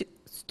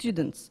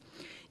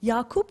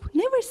 Jakub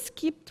never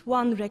skipped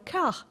one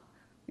rekah,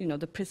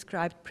 the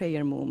prescribed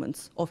prayer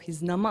movements of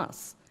his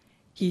namaz,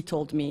 he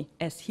told me,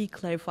 as he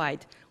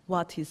clarified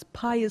what his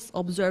pious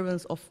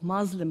observance of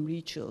Muslim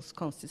rituals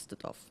consisted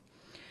of.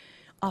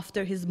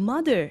 After his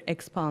mother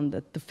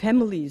expounded the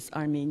family's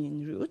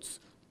Armenian roots,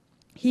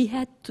 he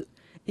had to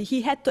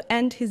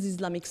end his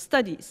Islamic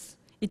studies.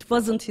 It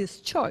wasn't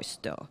his choice,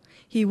 though.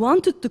 He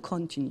wanted to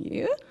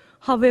continue.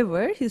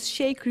 However, his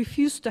sheikh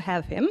refused to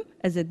have him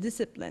as a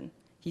discipline.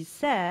 He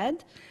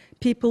said,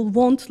 "People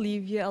won't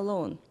leave you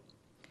alone.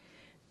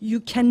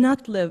 You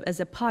cannot live as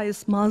a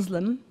pious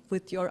Muslim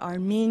with your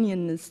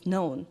Armenianness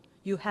known.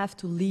 You have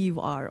to leave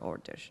our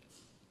order."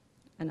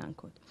 End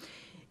unquote.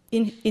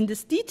 In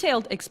this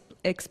detailed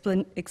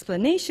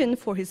explanation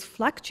for his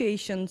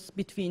fluctuations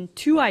between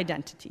two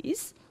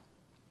identities,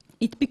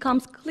 it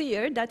becomes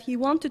clear that he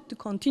wanted to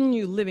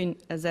continue living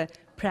as a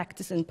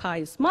practicing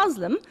pious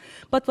Muslim,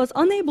 but was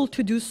unable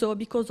to do so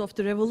because of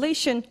the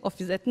revelation of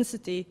his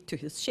ethnicity to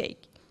his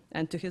sheikh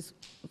and to his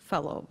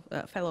fellow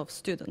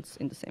students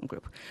in the same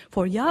group.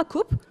 For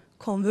Jakub,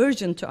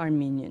 conversion to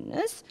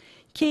Armenianness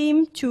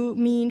came to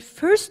mean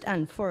first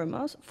and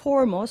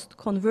foremost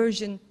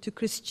conversion to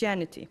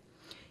Christianity.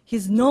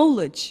 His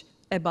knowledge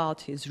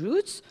about his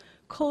roots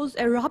caused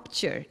a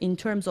rupture in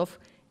terms of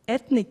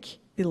ethnic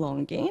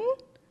belonging,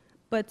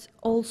 but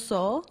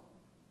also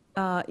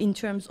in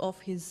terms of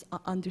his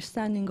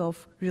understanding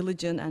of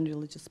religion and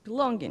religious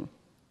belonging.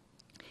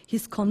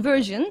 His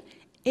conversion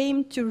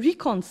aimed to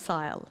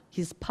reconcile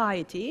his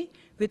piety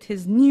with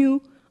his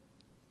new,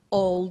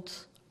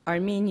 old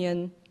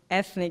Armenian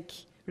ethnic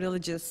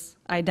religious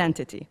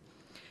identity.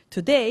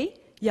 Today,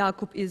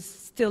 Jakub is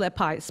still a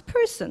pious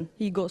person.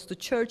 He goes to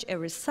church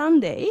every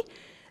Sunday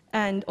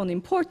and on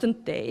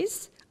important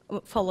days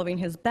following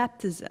his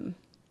baptism.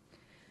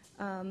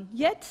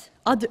 Yet,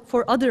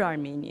 for other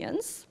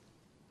Armenians,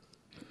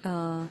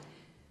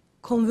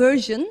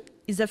 conversion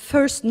is a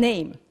first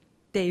name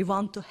they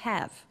want to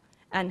have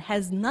and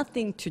has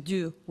nothing to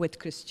do with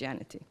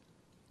Christianity.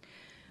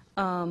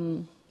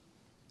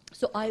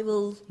 So I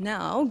will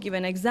now give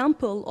an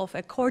example of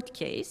a court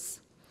case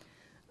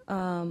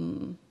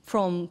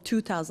from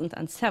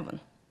 2007.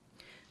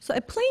 So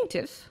a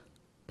plaintiff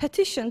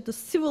petitioned the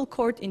civil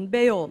court in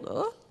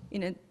Beyoğlu,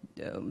 in a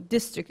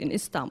district in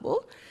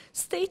Istanbul,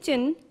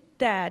 stating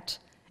that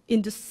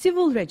in the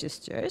civil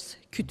registers,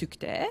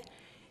 Kütük'te,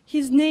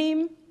 his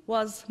name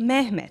was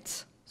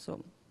Mehmet,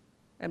 so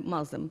a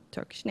Muslim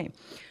Turkish name,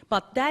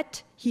 but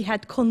that he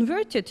had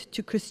converted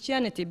to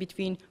Christianity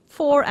between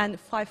 4 and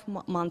 5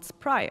 months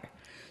prior.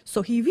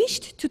 So he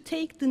wished to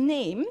take the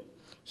name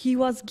he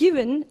was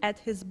given at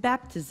his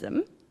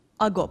baptism,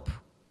 Agop,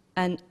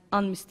 an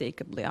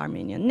unmistakably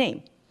Armenian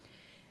name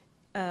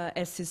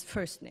as his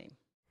first name.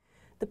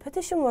 The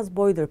petition was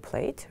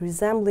boilerplate,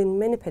 resembling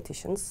many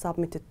petitions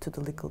submitted to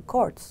the legal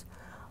courts.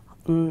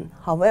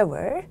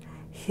 However,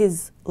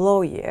 his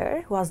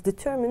lawyer was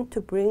determined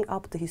to bring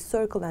up the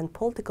historical and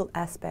political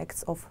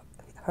aspects of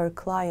her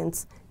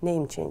client's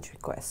name change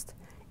request.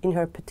 In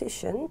her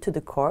petition to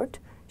the court,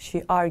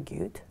 she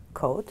argued,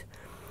 quote,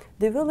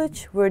 "The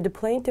village where the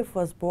plaintiff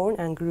was born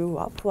and grew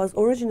up was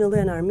originally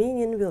an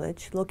Armenian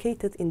village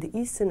located in the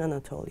eastern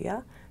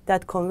Anatolia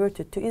that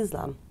converted to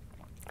Islam.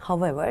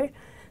 However,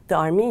 the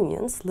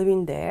Armenians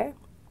living there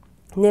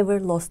never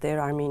lost their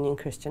Armenian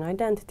Christian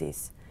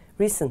identities.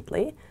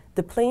 Recently,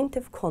 the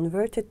plaintiff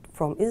converted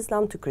from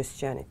Islam to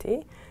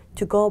Christianity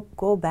to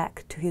go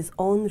back to his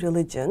own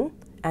religion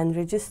and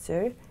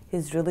register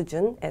his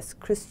religion as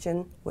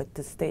Christian with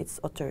the state's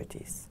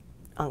authorities."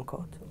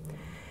 Unquote.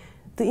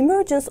 The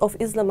emergence of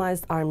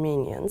Islamized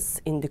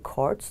Armenians in the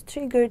courts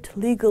triggered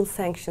legal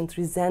sanctioned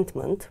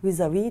resentment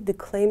vis-à-vis the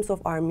claims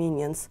of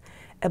Armenians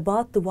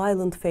about the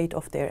violent fate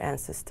of their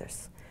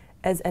ancestors.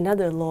 As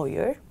another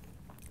lawyer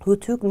who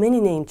took many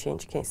name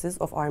change cases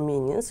of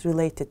Armenians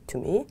related to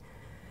me,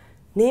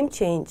 name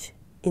change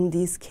in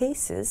these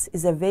cases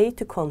is a way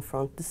to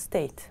confront the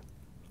state.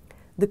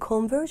 The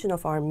conversion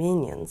of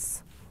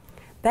Armenians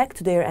back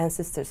to their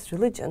ancestors'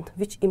 religion,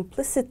 which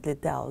implicitly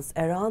delves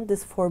around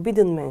this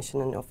forbidden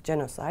mentioning of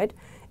genocide,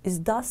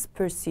 is thus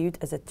perceived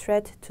as a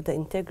threat to the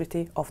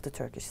integrity of the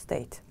Turkish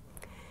state.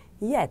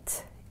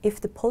 Yet, if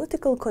the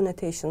political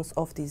connotations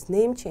of these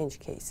name change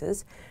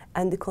cases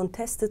and the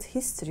contested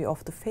history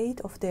of the fate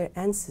of their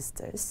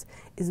ancestors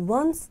is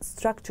one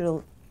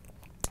structural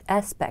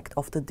aspect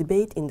of the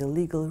debate in the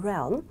legal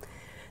realm,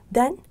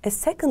 then a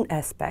second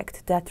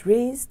aspect that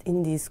raised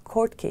in these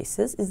court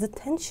cases is the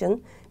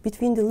tension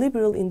between the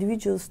liberal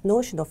individual's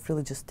notion of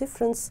religious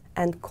difference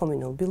and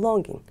communal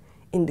belonging.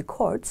 In the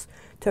courts,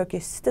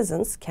 Turkish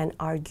citizens can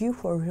argue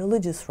for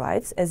religious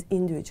rights as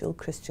individual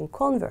Christian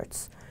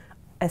converts,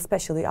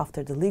 especially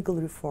after the legal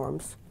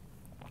reforms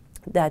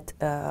that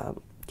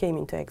came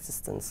into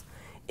existence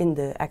in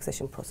the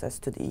accession process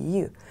to the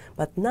EU,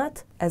 but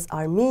not as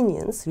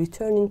Armenians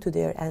returning to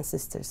their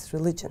ancestors'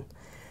 religion.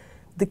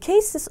 The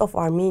cases of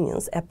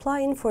Armenians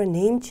applying for a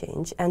name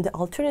change and the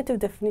alternative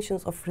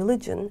definitions of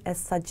religion as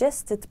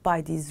suggested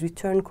by these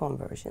return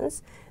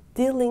conversions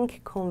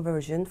delink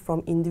conversion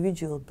from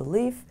individual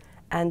belief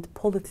and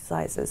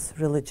politicizes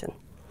religion.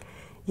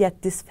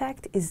 Yet this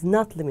fact is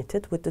not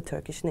limited with the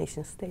Turkish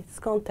nation-state's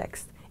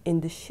context.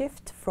 In the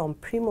shift from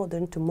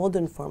pre-modern to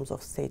modern forms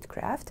of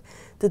statecraft,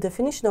 the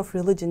definition of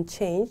religion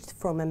changed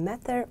from a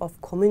matter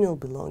of communal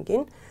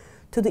belonging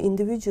to the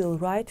individual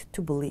right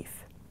to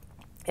belief.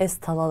 As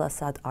Talal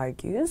Asad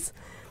argues,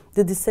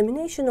 the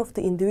dissemination of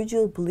the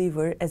individual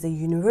believer as a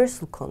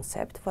universal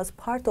concept was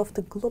part of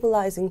the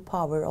globalizing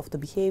power of the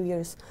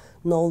behaviors,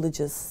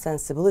 knowledges,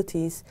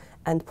 sensibilities,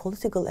 and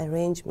political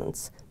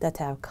arrangements that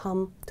have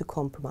come to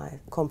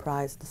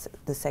comprise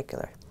the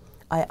secular.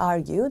 I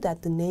argue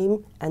that the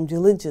name and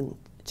religion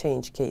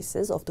change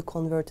cases of the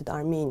converted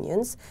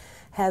Armenians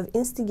have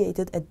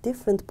instigated a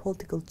different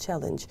political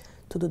challenge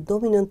to the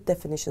dominant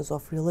definitions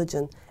of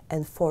religion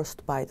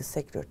enforced by the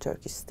secular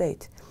Turkish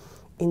state.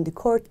 In the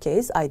court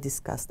case I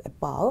discussed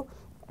above,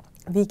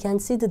 we can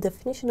see the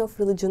definition of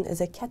religion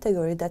as a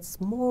category that's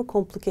more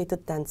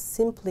complicated than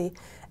simply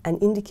an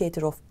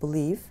indicator of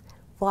belief,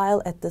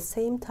 while at the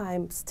same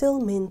time still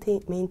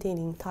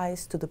maintaining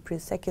ties to the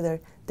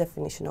pre-secular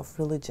definition of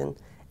religion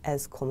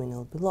as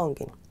communal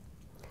belonging.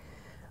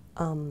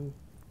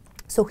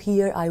 So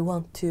here I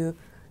want to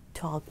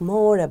talk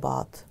more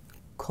about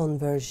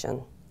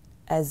conversion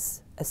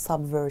as a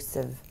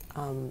subversive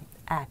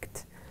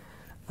act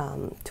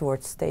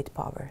towards state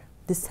power.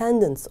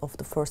 Descendants of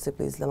the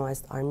forcibly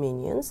Islamized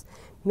Armenians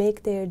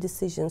make their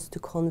decisions to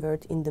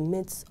convert in the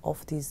midst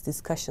of these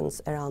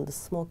discussions around the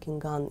smoking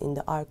gun in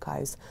the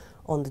archives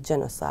on the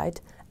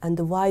genocide and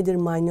the wider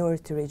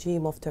minority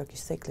regime of Turkish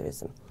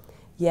secularism.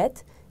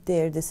 Yet,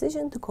 their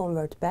decision to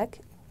convert back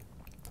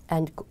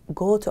and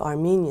go to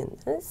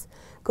Armenianness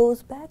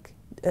goes back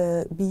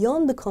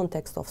beyond the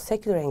context of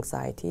secular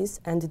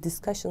anxieties and the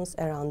discussions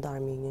around the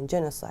Armenian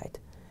genocide.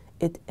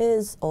 It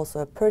is also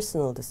a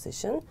personal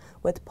decision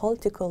with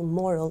political,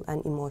 moral,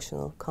 and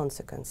emotional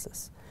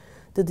consequences.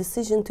 The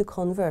decision to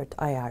convert,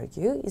 I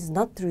argue, is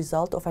not the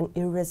result of an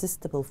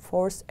irresistible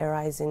force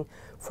arising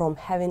from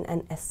having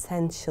an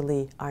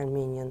essentially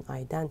Armenian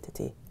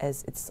identity,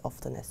 as it's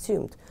often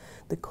assumed.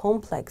 The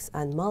complex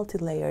and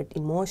multi-layered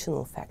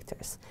emotional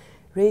factors,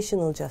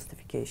 rational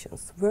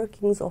justifications,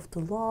 workings of the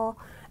law,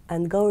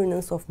 and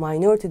governance of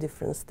minority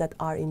difference that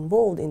are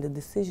involved in the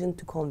decision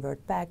to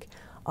convert back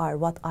are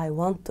what I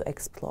want to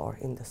explore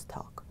in this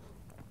talk.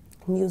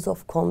 News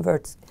of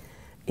converts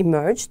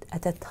emerged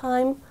at a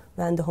time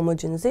when the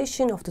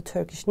homogenization of the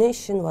Turkish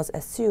nation was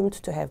assumed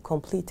to have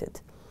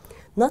completed.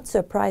 Not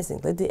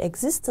surprisingly, the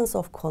existence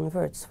of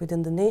converts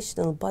within the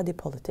national body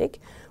politic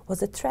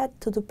was a threat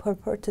to the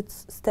purported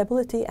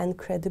stability and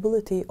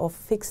credibility of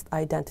fixed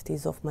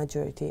identities of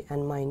majority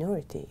and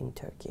minority in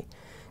Turkey.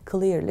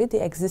 Clearly,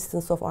 the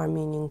existence of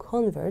Armenian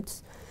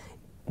converts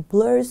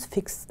blurs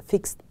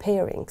fixed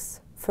pairings.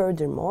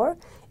 Furthermore,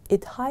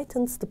 it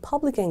heightens the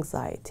public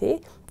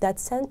anxiety that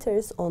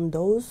centers on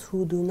those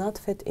who do not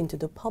fit into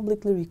the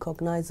publicly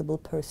recognizable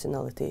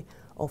personality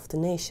of the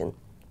nation.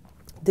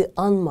 The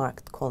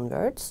unmarked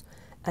converts,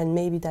 and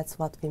maybe that's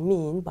what we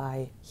mean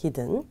by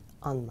hidden,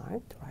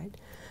 unmarked, right?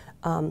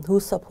 Who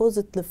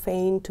supposedly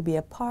feign to be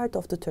a part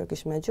of the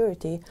Turkish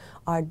majority,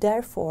 are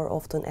therefore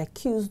often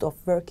accused of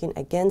working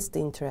against the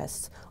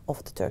interests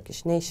of the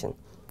Turkish nation.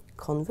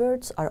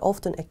 Converts are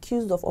often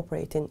accused of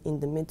operating in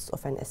the midst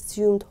of an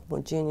assumed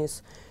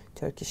homogeneous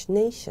Turkish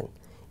nation.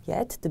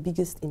 Yet the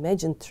biggest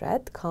imagined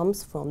threat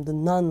comes from the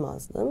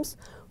non-Muslims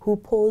who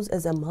pose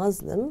as a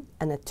Muslim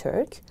and a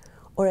Turk,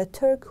 or a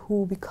Turk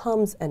who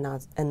becomes a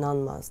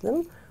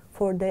non-Muslim,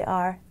 for they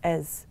are,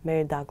 as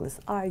Mary Douglas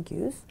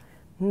argues,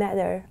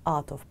 matter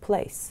out of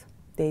place.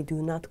 They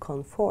do not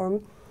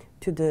conform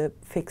to the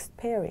fixed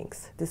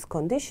pairings. This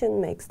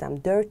condition makes them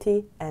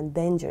dirty and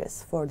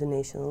dangerous for the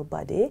national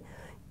body,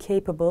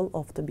 capable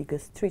of the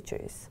biggest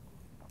treacheries.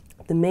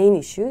 The main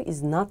issue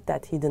is not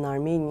that hidden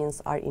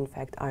Armenians are in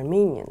fact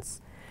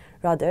Armenians.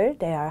 Rather,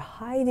 they are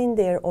hiding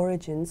their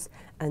origins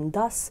and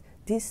thus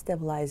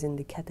destabilizing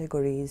the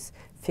categories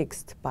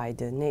fixed by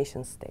the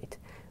nation state.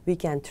 We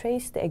can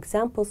trace the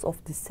examples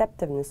of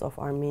deceptiveness of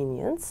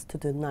Armenians to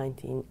the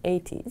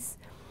 1980s.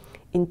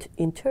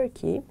 In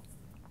Turkey,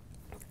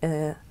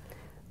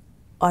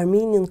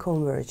 Armenian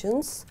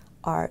conversions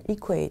are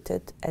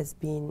equated as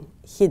being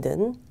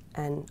hidden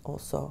and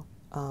also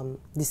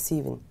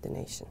deceiving the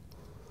nation.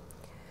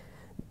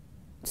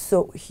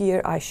 So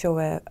here I show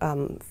a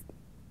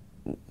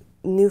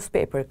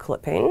newspaper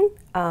clipping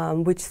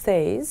which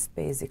says,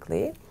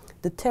 basically,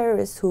 the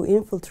terrorist who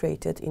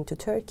infiltrated into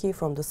Turkey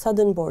from the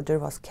southern border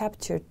was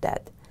captured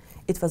dead.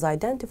 It was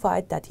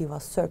identified that he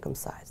was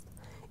circumcised.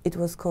 It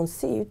was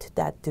conceived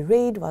that the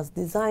raid was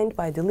designed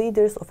by the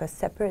leaders of a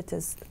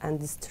separatist and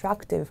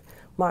destructive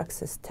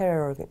Marxist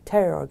terror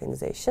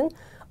organization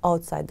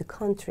outside the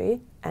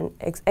country and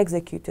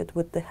executed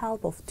with the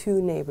help of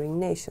 2 neighboring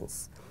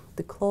nations.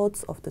 The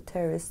clothes of the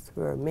terrorists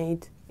were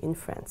made in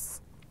France.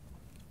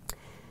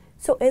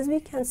 So as we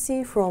can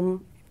see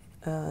from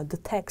the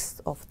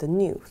text of the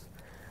news,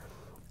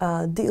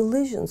 the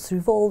illusions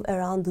revolve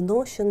around the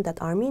notion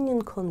that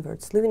Armenian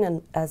converts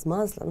living as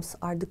Muslims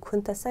are the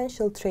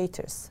quintessential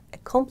traitors,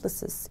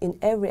 accomplices in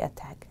every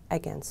attack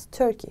against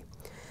Turkey.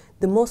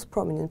 The most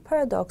prominent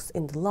paradox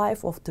in the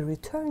life of the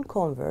return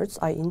converts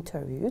I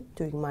interviewed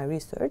during my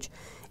research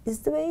is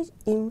the way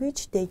in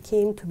which they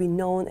came to be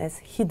known as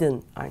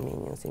hidden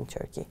Armenians in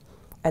Turkey.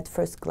 At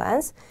first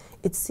glance,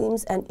 it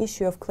seems an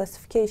issue of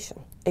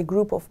classification, a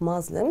group of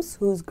Muslims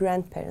whose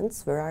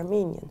grandparents were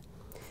Armenian.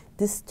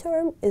 This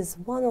term is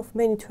one of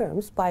many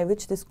terms by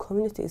which this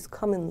community is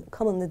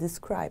commonly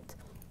described,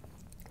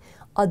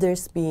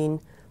 others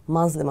being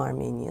Muslim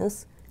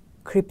Armenians,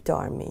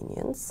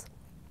 crypto-Armenians,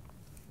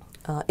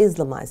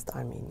 Islamized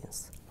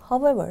Armenians.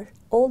 However,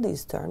 all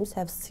these terms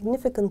have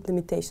significant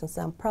limitations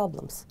and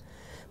problems.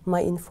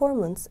 My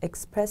informants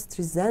expressed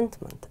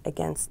resentment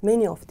against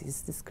many of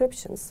these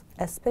descriptions,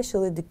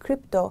 especially the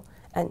crypto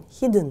and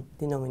hidden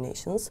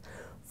denominations,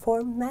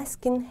 for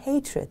masking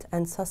hatred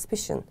and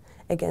suspicion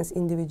against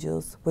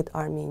individuals with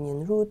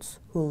Armenian roots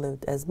who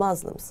lived as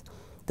Muslims.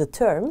 The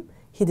term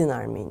hidden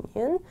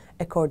Armenian,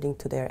 according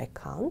to their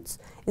accounts,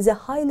 is a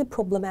highly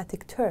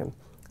problematic term,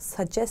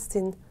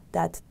 suggesting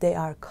that they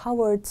are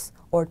cowards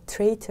or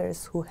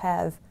traitors who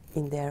have,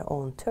 in their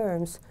own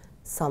terms,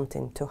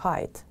 something to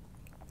hide.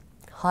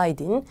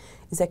 Hiding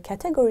is a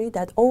category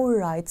that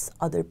overrides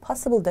other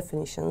possible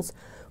definitions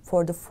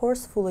for the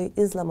forcefully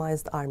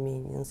Islamized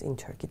Armenians in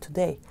Turkey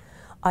today.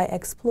 I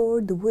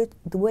explored the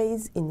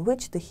ways in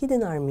which the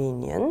hidden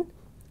Armenian,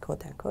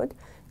 quote-unquote,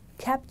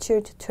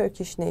 captured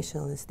Turkish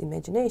nationalist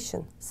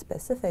imagination.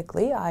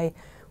 Specifically, I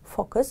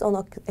focus on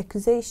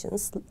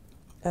accusations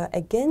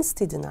against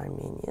hidden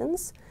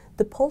Armenians,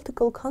 the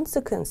political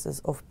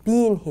consequences of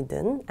being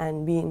hidden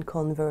and being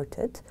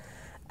converted,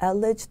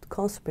 alleged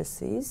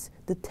conspiracies,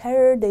 the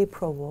terror they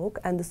provoke,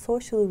 and the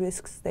social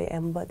risks they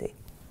embody.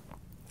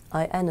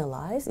 I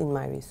analyze, in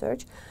my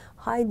research,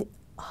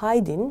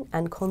 hiding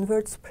and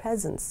converts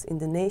presence in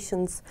the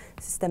nations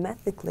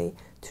systematically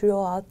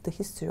throughout the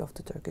history of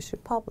the Turkish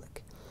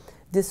Republic.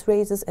 This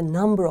raises a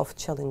number of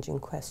challenging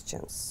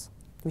questions,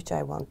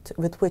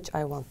 with which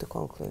I want to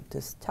conclude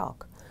this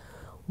talk.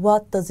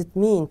 What does it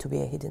mean to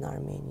be a hidden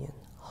Armenian?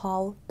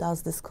 How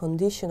does this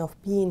condition of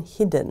being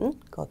hidden,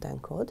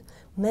 quote-unquote,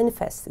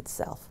 manifest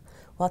itself?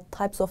 What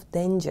types of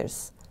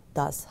dangers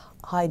does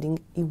hiding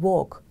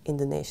evoke in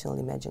the national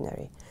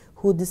imaginary?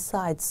 Who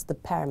decides the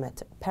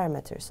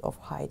parameters of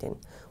hiding?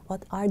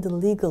 What are the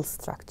legal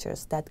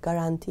structures that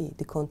guarantee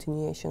the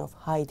continuation of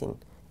hiding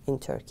in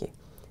Turkey?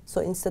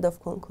 So instead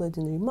of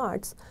concluding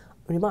remarks,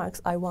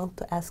 I want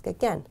to ask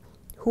again,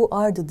 who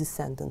are the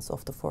descendants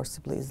of the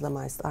forcibly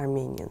Islamized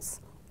Armenians?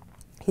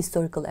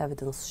 Historical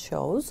evidence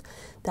shows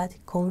that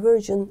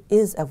conversion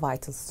is a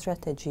vital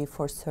strategy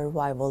for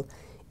survival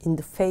in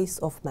the face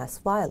of mass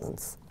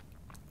violence.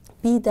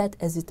 Be that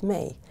as it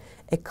may,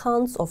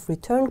 accounts of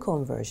return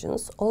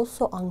conversions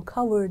also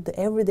uncover the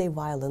everyday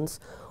violence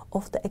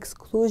of the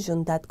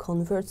exclusion that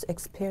converts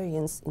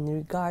experience in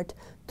regard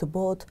to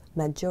both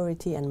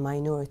majority and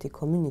minority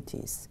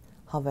communities.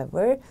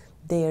 However,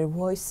 their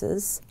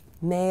voices,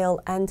 male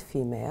and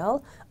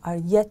female, are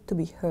yet to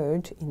be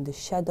heard in the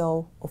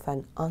shadow of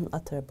an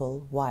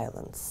unutterable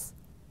violence.